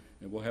man,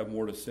 and we'll have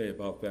more to say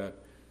about that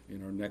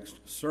in our next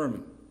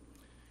sermon.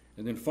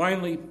 And then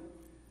finally,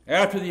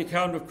 after the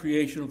account of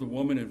creation of the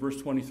woman in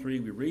verse 23,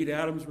 we read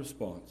Adam's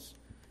response.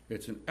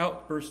 It's an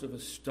outburst of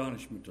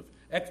astonishment, of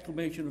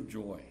exclamation of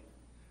joy.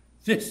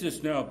 This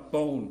is now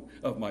bone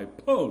of my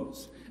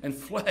bones and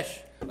flesh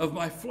of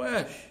my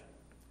flesh.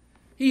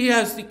 He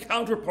has the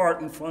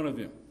counterpart in front of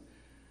him.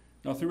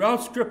 Now,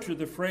 throughout Scripture,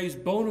 the phrase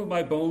bone of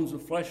my bones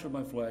and flesh of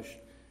my flesh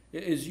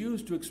is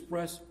used to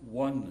express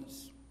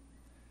oneness.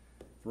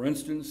 For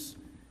instance,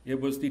 it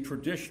was the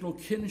traditional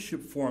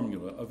kinship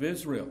formula of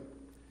Israel.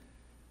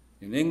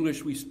 In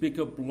English, we speak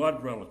of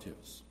blood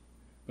relatives,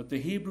 but the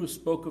Hebrews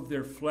spoke of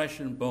their flesh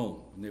and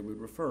bone, and they would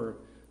refer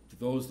to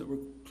those that were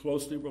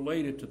closely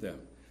related to them.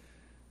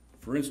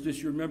 For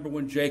instance, you remember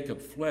when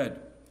Jacob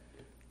fled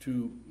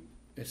to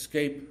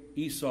escape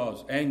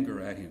Esau's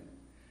anger at him,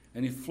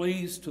 and he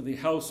flees to the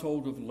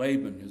household of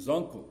Laban, his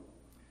uncle.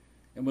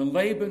 And when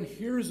Laban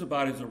hears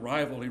about his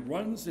arrival, he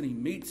runs and he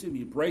meets him,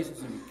 he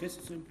embraces him, he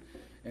kisses him.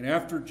 And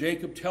after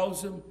Jacob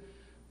tells him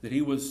that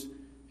he was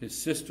his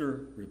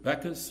sister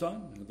Rebekah's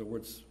son, in other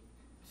words,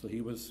 so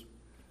he was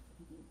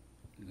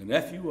the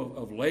nephew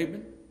of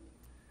Laban.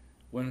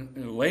 When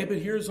Laban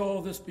hears all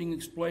of this being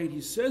explained,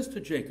 he says to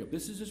Jacob,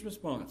 this is his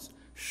response,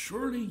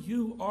 surely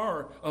you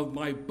are of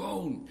my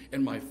bone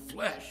and my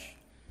flesh.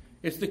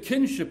 It's the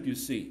kinship, you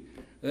see.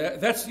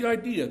 That's the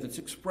idea that's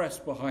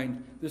expressed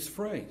behind this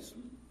phrase.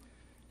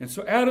 And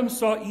so Adam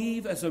saw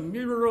Eve as a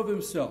mirror of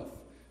himself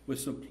with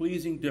some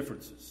pleasing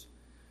differences.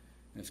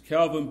 As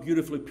Calvin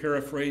beautifully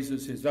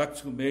paraphrases his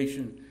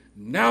exclamation,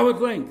 now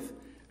at length,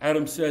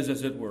 Adam says,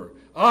 as it were,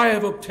 I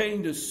have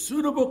obtained a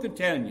suitable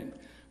companion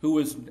who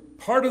is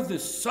part of the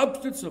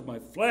substance of my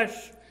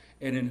flesh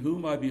and in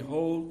whom I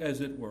behold,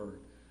 as it were,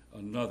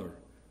 another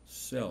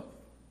self.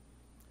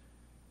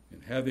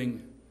 And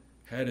having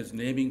had his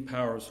naming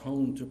powers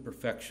honed to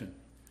perfection,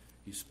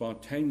 he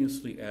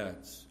spontaneously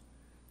adds,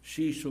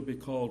 she shall be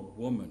called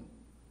woman,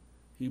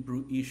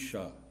 Hebrew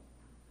Isha,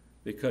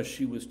 because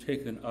she was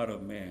taken out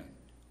of man,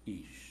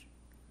 Ish.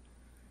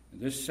 And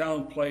this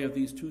sound play of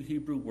these two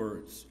Hebrew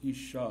words,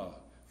 Isha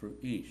from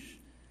Ish,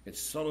 it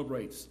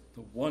celebrates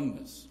the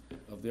oneness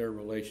of their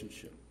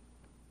relationship.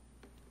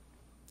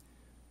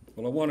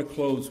 Well, I want to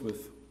close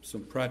with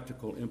some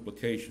practical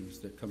implications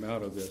that come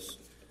out of this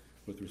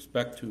with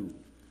respect to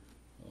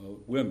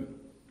women.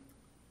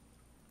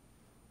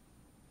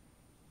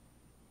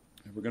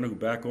 And we're going to go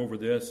back over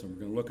this, and we're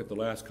going to look at the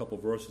last couple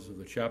verses of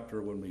the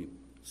chapter when we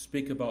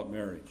speak about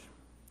marriage.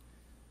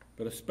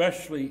 But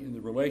especially in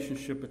the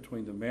relationship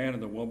between the man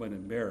and the woman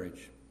in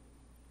marriage,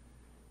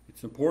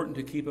 it's important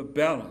to keep a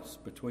balance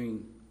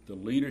between the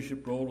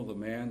leadership role of the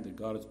man that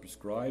God has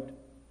prescribed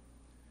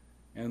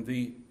and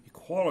the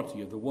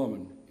equality of the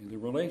woman in the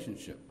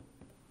relationship.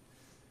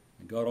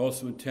 And God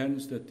also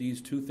intends that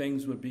these two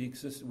things would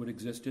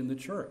exist in the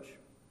church.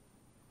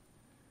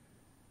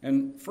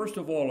 And first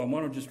of all, I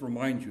want to just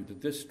remind you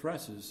that this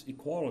stresses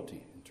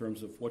equality in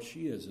terms of what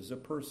she is as a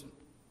person.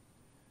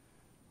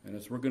 And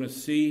as we're going to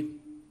see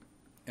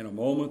in a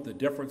moment, the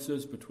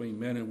differences between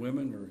men and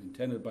women are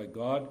intended by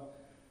God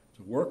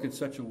to work in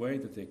such a way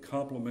that they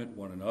complement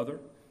one another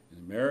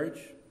in marriage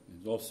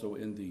and also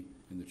in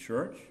the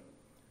church.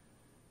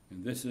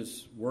 And this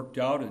is worked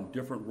out in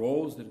different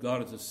roles that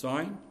God has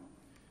assigned.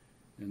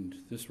 And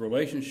this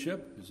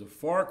relationship is a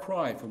far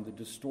cry from the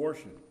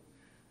distortion.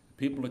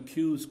 People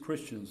accuse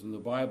Christians in the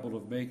Bible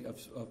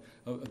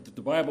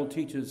the Bible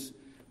teaches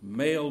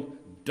male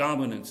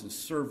dominance and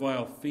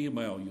servile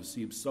female, you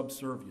see,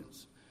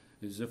 subservience.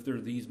 As if there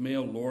are these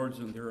male lords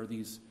and there are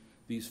these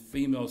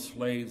female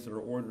slaves that are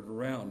ordered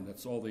around.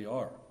 That's all they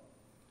are.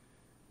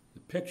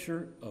 The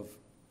picture of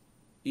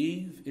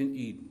Eve in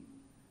Eden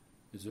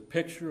is a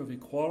picture of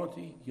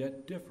equality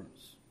yet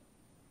difference.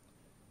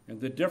 And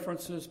the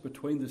differences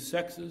between the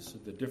sexes,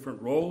 the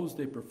different roles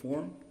they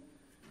perform,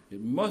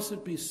 it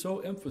mustn't be so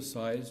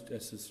emphasized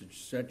as to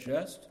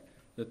suggest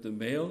that the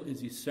male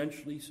is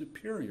essentially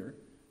superior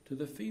to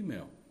the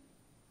female.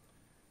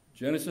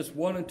 Genesis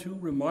 1 and 2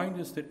 remind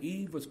us that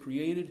Eve was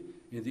created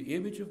in the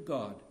image of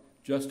God,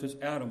 just as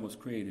Adam was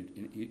created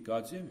in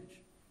God's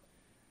image.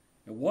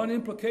 And one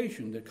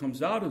implication that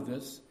comes out of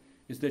this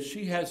is that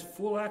she has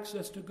full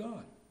access to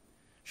God.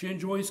 She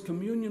enjoys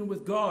communion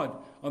with God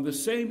on the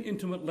same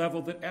intimate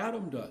level that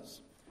Adam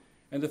does.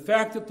 And the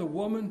fact that the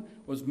woman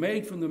was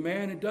made from the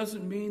man, it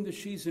doesn't mean that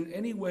she's in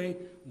any way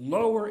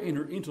lower in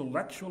her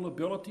intellectual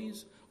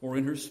abilities or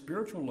in her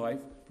spiritual life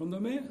from the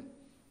man.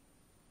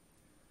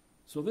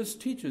 So this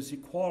teaches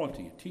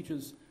equality. It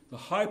teaches the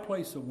high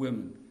place of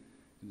women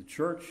in the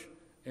church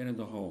and in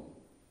the home.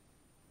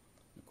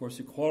 Of course,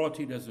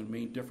 equality doesn't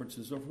mean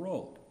differences of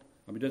role.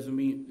 It doesn't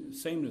mean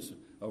sameness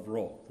of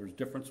role. There's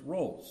different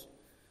roles.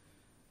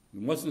 We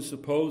mustn't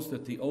suppose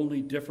that the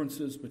only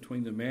differences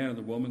between the man and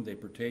the woman, they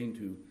pertain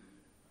to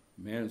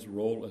man's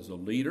role as a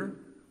leader.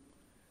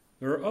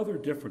 There are other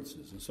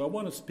differences. And so I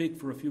want to speak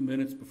for a few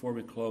minutes before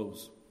we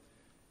close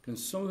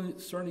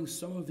concerning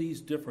some of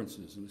these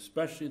differences, and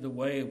especially the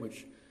way in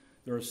which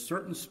there are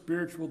certain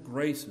spiritual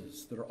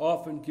graces that are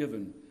often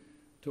given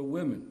to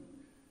women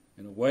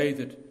in a way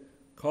that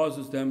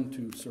causes them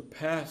to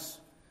surpass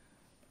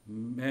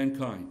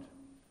mankind,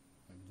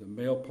 the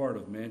male part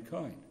of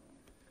mankind.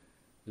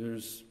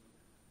 There's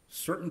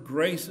certain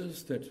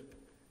graces that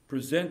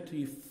present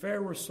the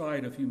fairer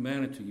side of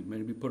humanity,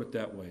 maybe put it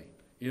that way,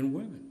 in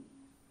women.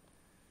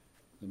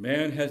 The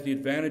man has the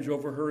advantage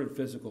over her in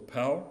physical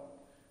power.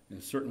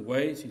 In certain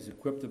ways, he's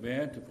equipped the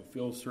man to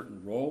fulfill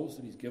certain roles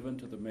that he's given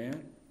to the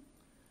man.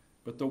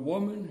 But the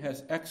woman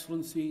has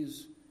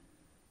excellencies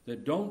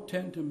that don't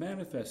tend to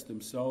manifest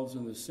themselves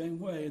in the same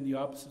way in the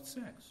opposite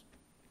sex.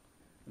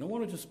 And I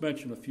want to just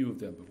mention a few of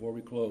them before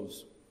we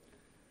close.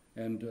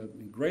 And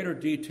in greater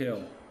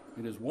detail,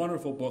 in his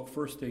wonderful book,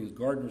 First Things,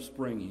 Gardner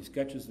Spring, he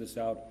sketches this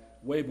out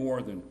way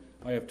more than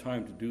I have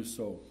time to do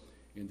so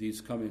in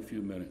these coming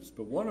few minutes.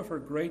 But one of her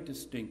great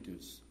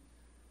distinctives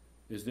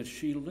is that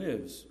she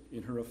lives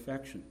in her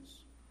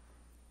affections.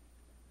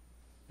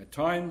 At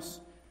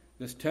times,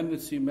 this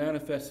tendency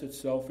manifests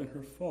itself in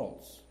her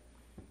faults.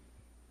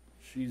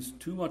 She's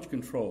too much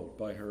controlled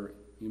by her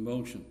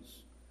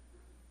emotions.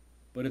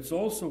 But it's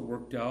also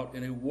worked out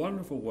in a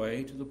wonderful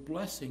way to the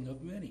blessing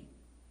of many.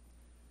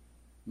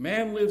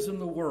 Man lives in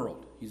the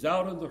world. He's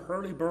out in the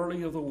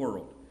hurly-burly of the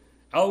world,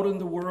 out in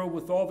the world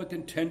with all the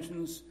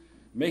contentions,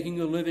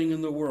 making a living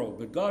in the world.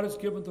 But God has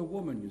given the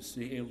woman, you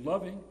see, a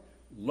loving,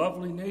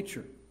 lovely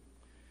nature.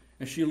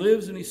 And she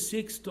lives and he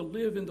seeks to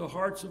live in the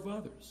hearts of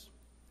others.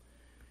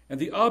 And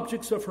the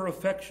objects of her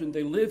affection,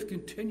 they live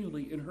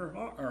continually in her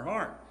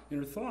heart, in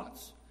her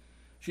thoughts.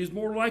 She's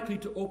more likely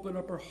to open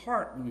up her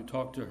heart when you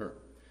talk to her.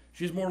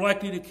 She's more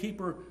likely to keep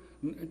her,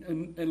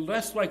 and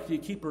less likely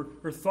to keep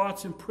her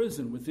thoughts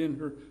imprisoned within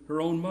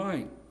her own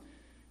mind.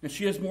 And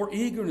she has more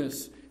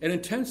eagerness and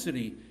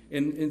intensity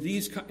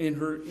in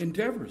her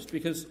endeavors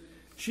because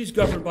she's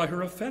governed by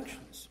her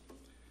affections.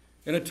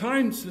 And at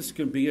times this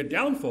can be a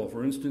downfall,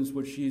 for instance,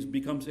 when she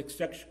becomes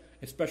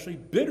especially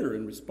bitter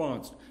in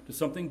response to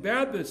something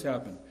bad that's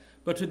happened.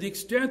 But to the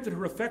extent that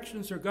her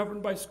affections are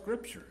governed by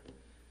Scripture,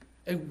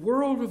 a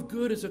world of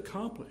good is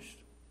accomplished.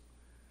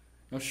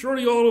 Now,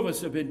 surely all of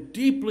us have been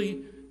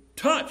deeply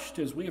touched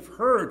as we have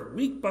heard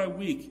week by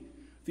week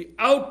the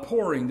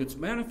outpouring that's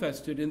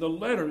manifested in the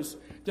letters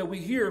that we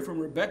hear from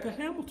Rebecca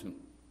Hamilton.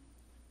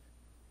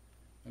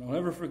 And I'll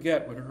never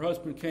forget when her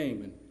husband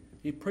came and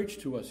he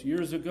preached to us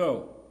years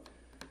ago.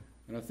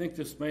 And I think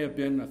this may have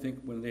been,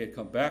 when they had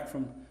come back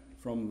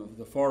from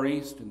the Far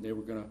East and they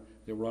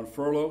were on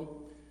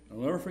furlough. I'll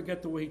never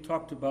forget the way he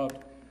talked about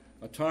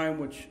a time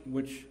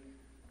which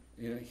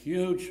in a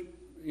huge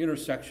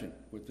intersection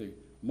with the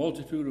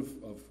multitude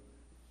of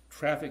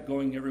traffic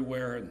going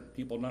everywhere and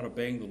people not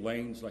obeying the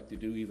lanes like they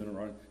do even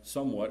around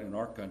somewhat in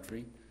our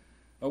country,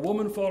 a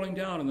woman falling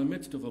down in the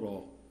midst of it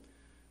all.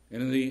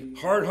 And in the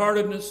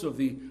hard-heartedness of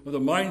the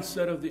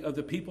mindset of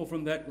the people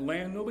from that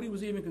land, nobody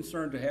was even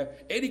concerned to have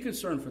any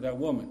concern for that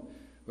woman.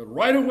 But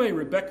right away,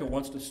 Rebecca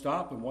wants to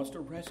stop and wants to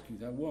rescue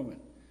that woman.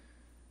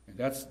 And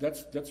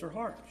that's her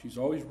heart. She's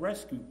always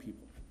rescued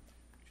people.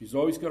 She's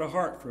always got a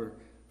heart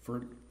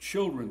for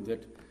children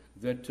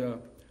that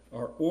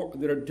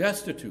are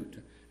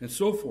destitute and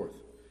so forth.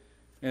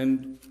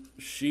 And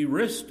she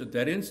risked at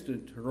that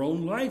instant her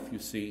own life, you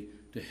see,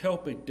 to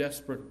help a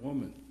desperate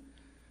woman.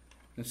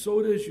 And so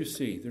it is, you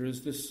see, there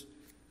is this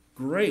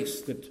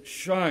grace that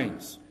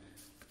shines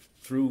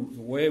through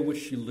the way in which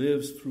she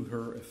lives through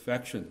her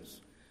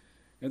affections.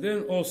 And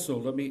then also,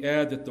 let me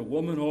add that the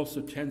woman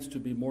also tends to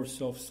be more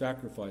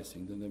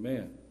self-sacrificing than the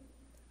man.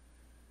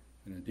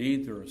 And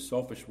indeed, there are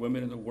selfish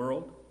women in the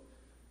world,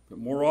 but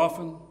more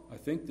often, I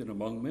think, than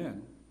among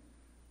men,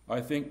 I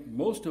think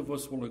most of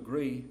us will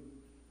agree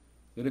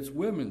that it's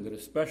women that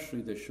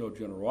especially that show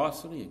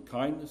generosity and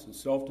kindness and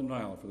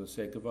self-denial for the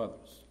sake of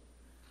others.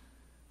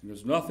 And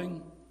there's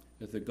nothing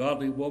that the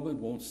godly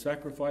woman won't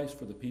sacrifice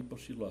for the people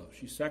she loves.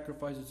 She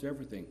sacrifices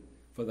everything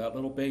for that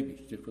little baby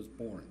she just was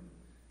born.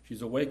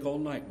 She's awake all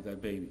night with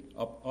that baby,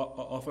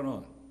 off and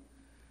on.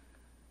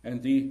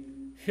 And the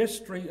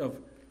history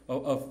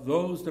of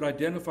those that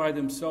identify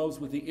themselves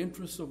with the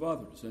interests of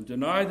others and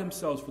deny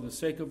themselves for the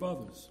sake of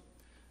others,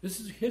 this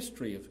is a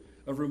history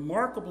of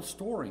remarkable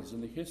stories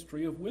in the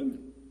history of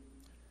women.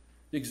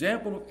 The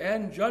example of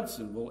Anne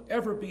Judson will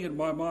ever be in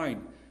my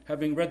mind,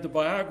 having read the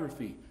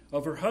biography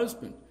of her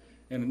husband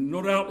And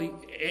no doubt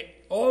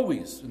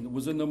always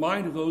was in the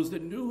mind of those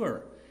that knew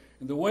her.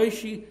 And the way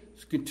she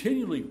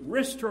continually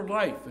risked her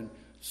life and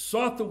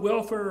sought the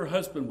welfare of her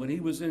husband when he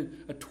was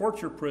in a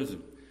torture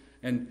prison,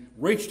 and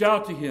reached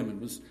out to him and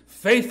was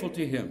faithful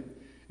to him,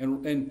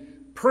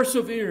 and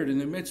persevered in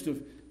the midst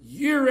of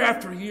year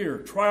after year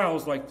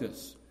trials like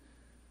this.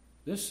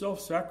 This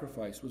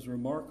self-sacrifice was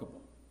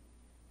remarkable.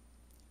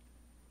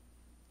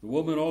 The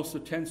woman also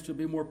tends to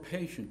be more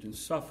patient in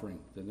suffering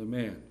than the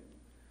man.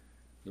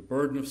 The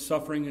burden of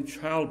suffering in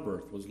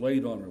childbirth was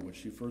laid on her when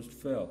she first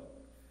fell.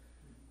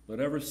 But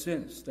ever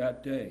since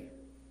that day,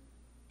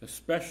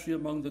 especially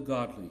among the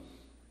godly,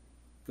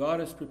 God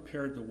has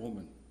prepared the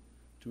woman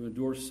to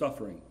endure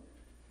suffering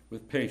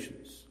with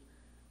patience.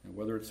 And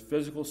whether it's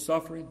physical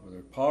suffering, whether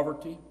it's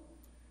poverty,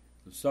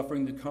 the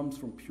suffering that comes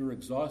from pure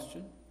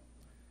exhaustion,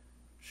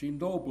 she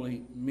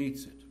nobly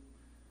meets it.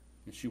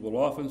 And she will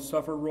often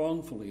suffer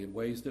wrongfully in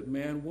ways that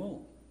man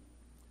won't.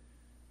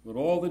 When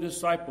all the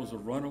disciples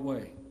have run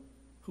away,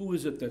 who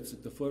is it that's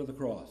at the foot of the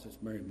cross?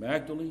 It's Mary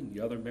Magdalene.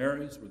 The other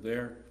Marys were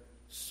there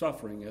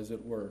suffering, as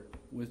it were,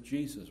 with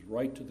Jesus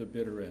right to the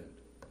bitter end.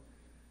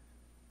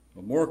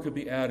 Well, more could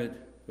be added,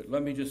 but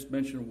let me just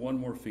mention one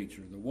more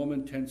feature. The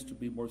woman tends to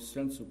be more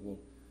sensible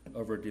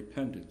of her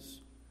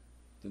dependence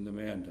than the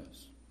man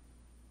does.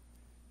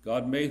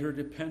 God made her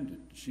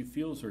dependent. She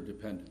feels her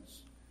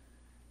dependence.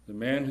 The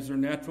man is her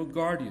natural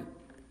guardian,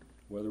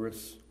 whether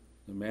it's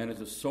the man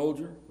as a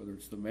soldier, whether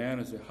it's the man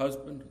as a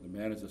husband, or the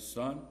man as a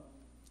son.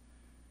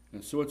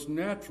 And so it's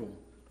natural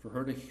for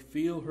her to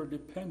feel her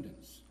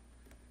dependence.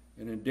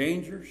 And in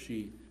danger,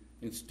 she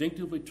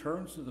instinctively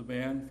turns to the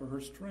man for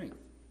her strength.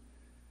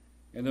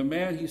 And the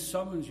man he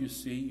summons, you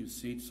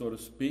see, so to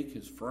speak,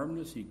 his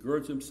firmness. He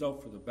girds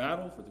himself for the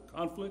battle, for the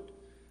conflict,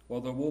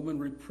 while the woman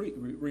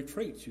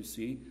retreats, you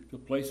see, to a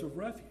place of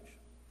refuge.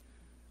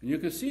 And you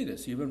can see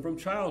this even from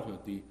childhood.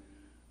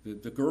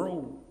 The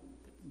girl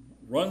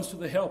runs to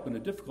the help in a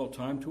difficult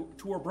time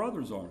to her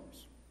brother's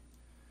arms.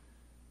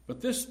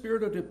 But this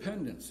spirit of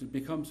dependence, it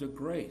becomes a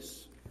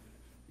grace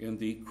in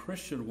the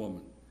Christian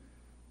woman,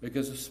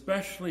 because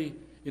especially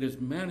it is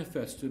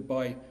manifested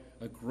by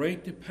a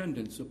great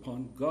dependence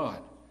upon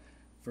God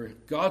for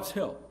God's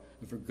help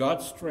and for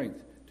God's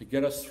strength to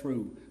get us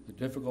through the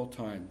difficult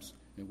times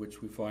in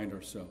which we find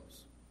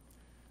ourselves.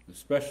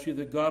 Especially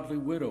the godly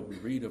widow we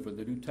read of in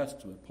the New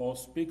Testament. Paul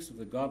speaks of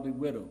the godly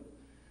widow.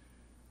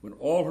 When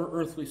all her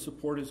earthly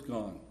support is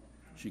gone,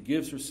 she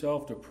gives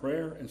herself to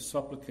prayer and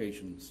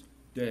supplications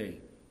day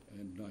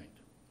and night.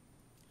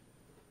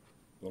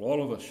 Well,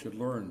 all of us should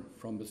learn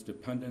from this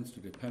dependence to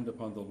depend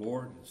upon the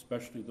Lord,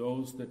 especially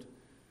those that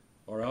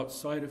are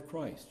outside of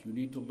Christ. You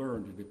need to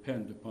learn to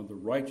depend upon the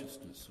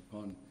righteousness,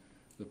 upon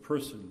the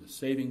person, the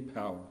saving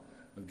power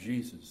of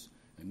Jesus,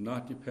 and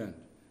not depend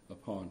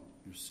upon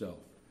yourself.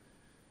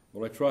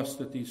 Well, I trust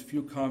that these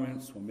few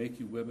comments will make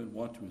you women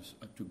want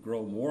to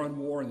grow more and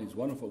more in these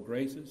wonderful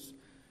graces,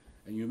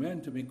 and you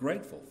men to be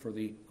grateful for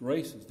the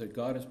graces that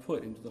God has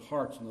put into the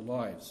hearts and the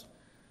lives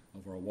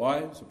of our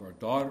wives, of our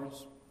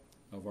daughters,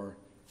 of our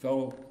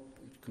fellow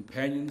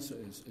companions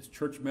as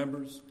church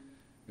members.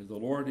 May the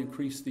Lord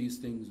increase these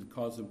things and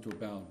cause them to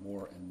abound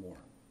more and more.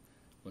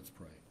 Let's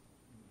pray.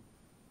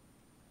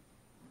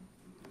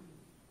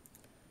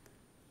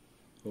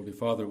 Holy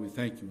Father, we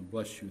thank you and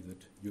bless you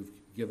that you've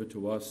given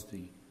to us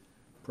the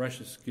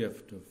precious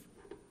gift of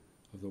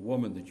the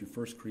woman that you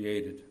first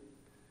created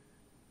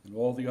and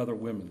all the other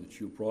women that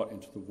you brought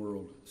into the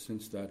world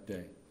since that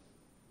day.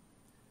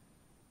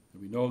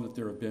 And we know that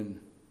there have been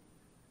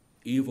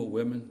evil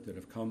women that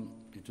have come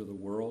into the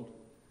world,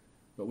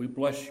 but we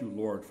bless you,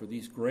 Lord, for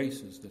these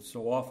graces that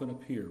so often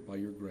appear by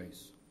your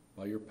grace,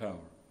 by your power.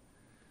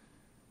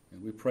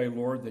 And we pray,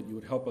 Lord, that you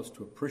would help us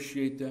to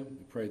appreciate them.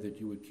 We pray that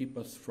you would keep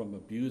us from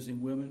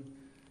abusing women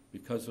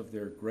because of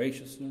their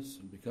graciousness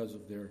and because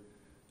of their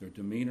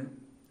demeanor.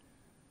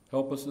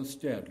 Help us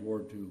instead,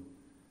 Lord, to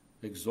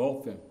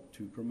exalt them,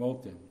 to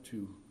promote them,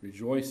 to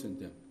rejoice in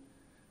them.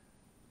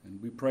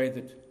 And we pray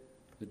that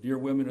the dear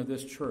women of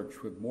this church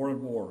would more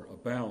and more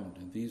abound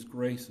in these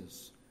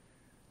graces,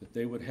 that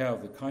they would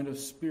have the kind of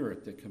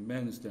spirit that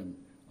commends them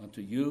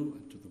unto you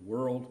and to the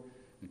world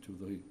and to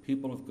the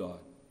people of God.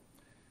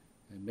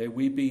 And may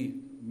we be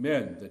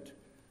men that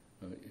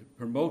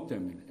promote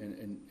them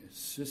and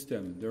assist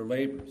them in their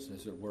labors,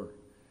 as it were.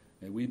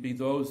 May we be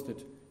those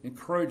that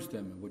encourage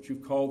them in what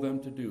you've called them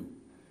to do.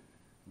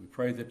 We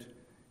pray that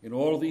in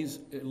all of these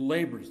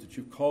labors that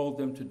you've called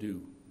them to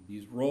do,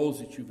 these roles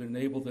that you've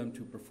enabled them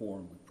to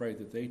perform, we pray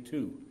that they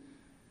too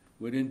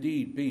would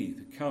indeed be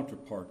the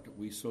counterpart that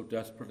we so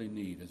desperately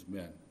need as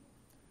men.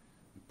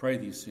 We pray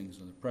these things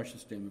in the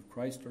precious name of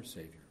Christ our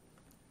Savior.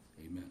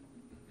 Amen.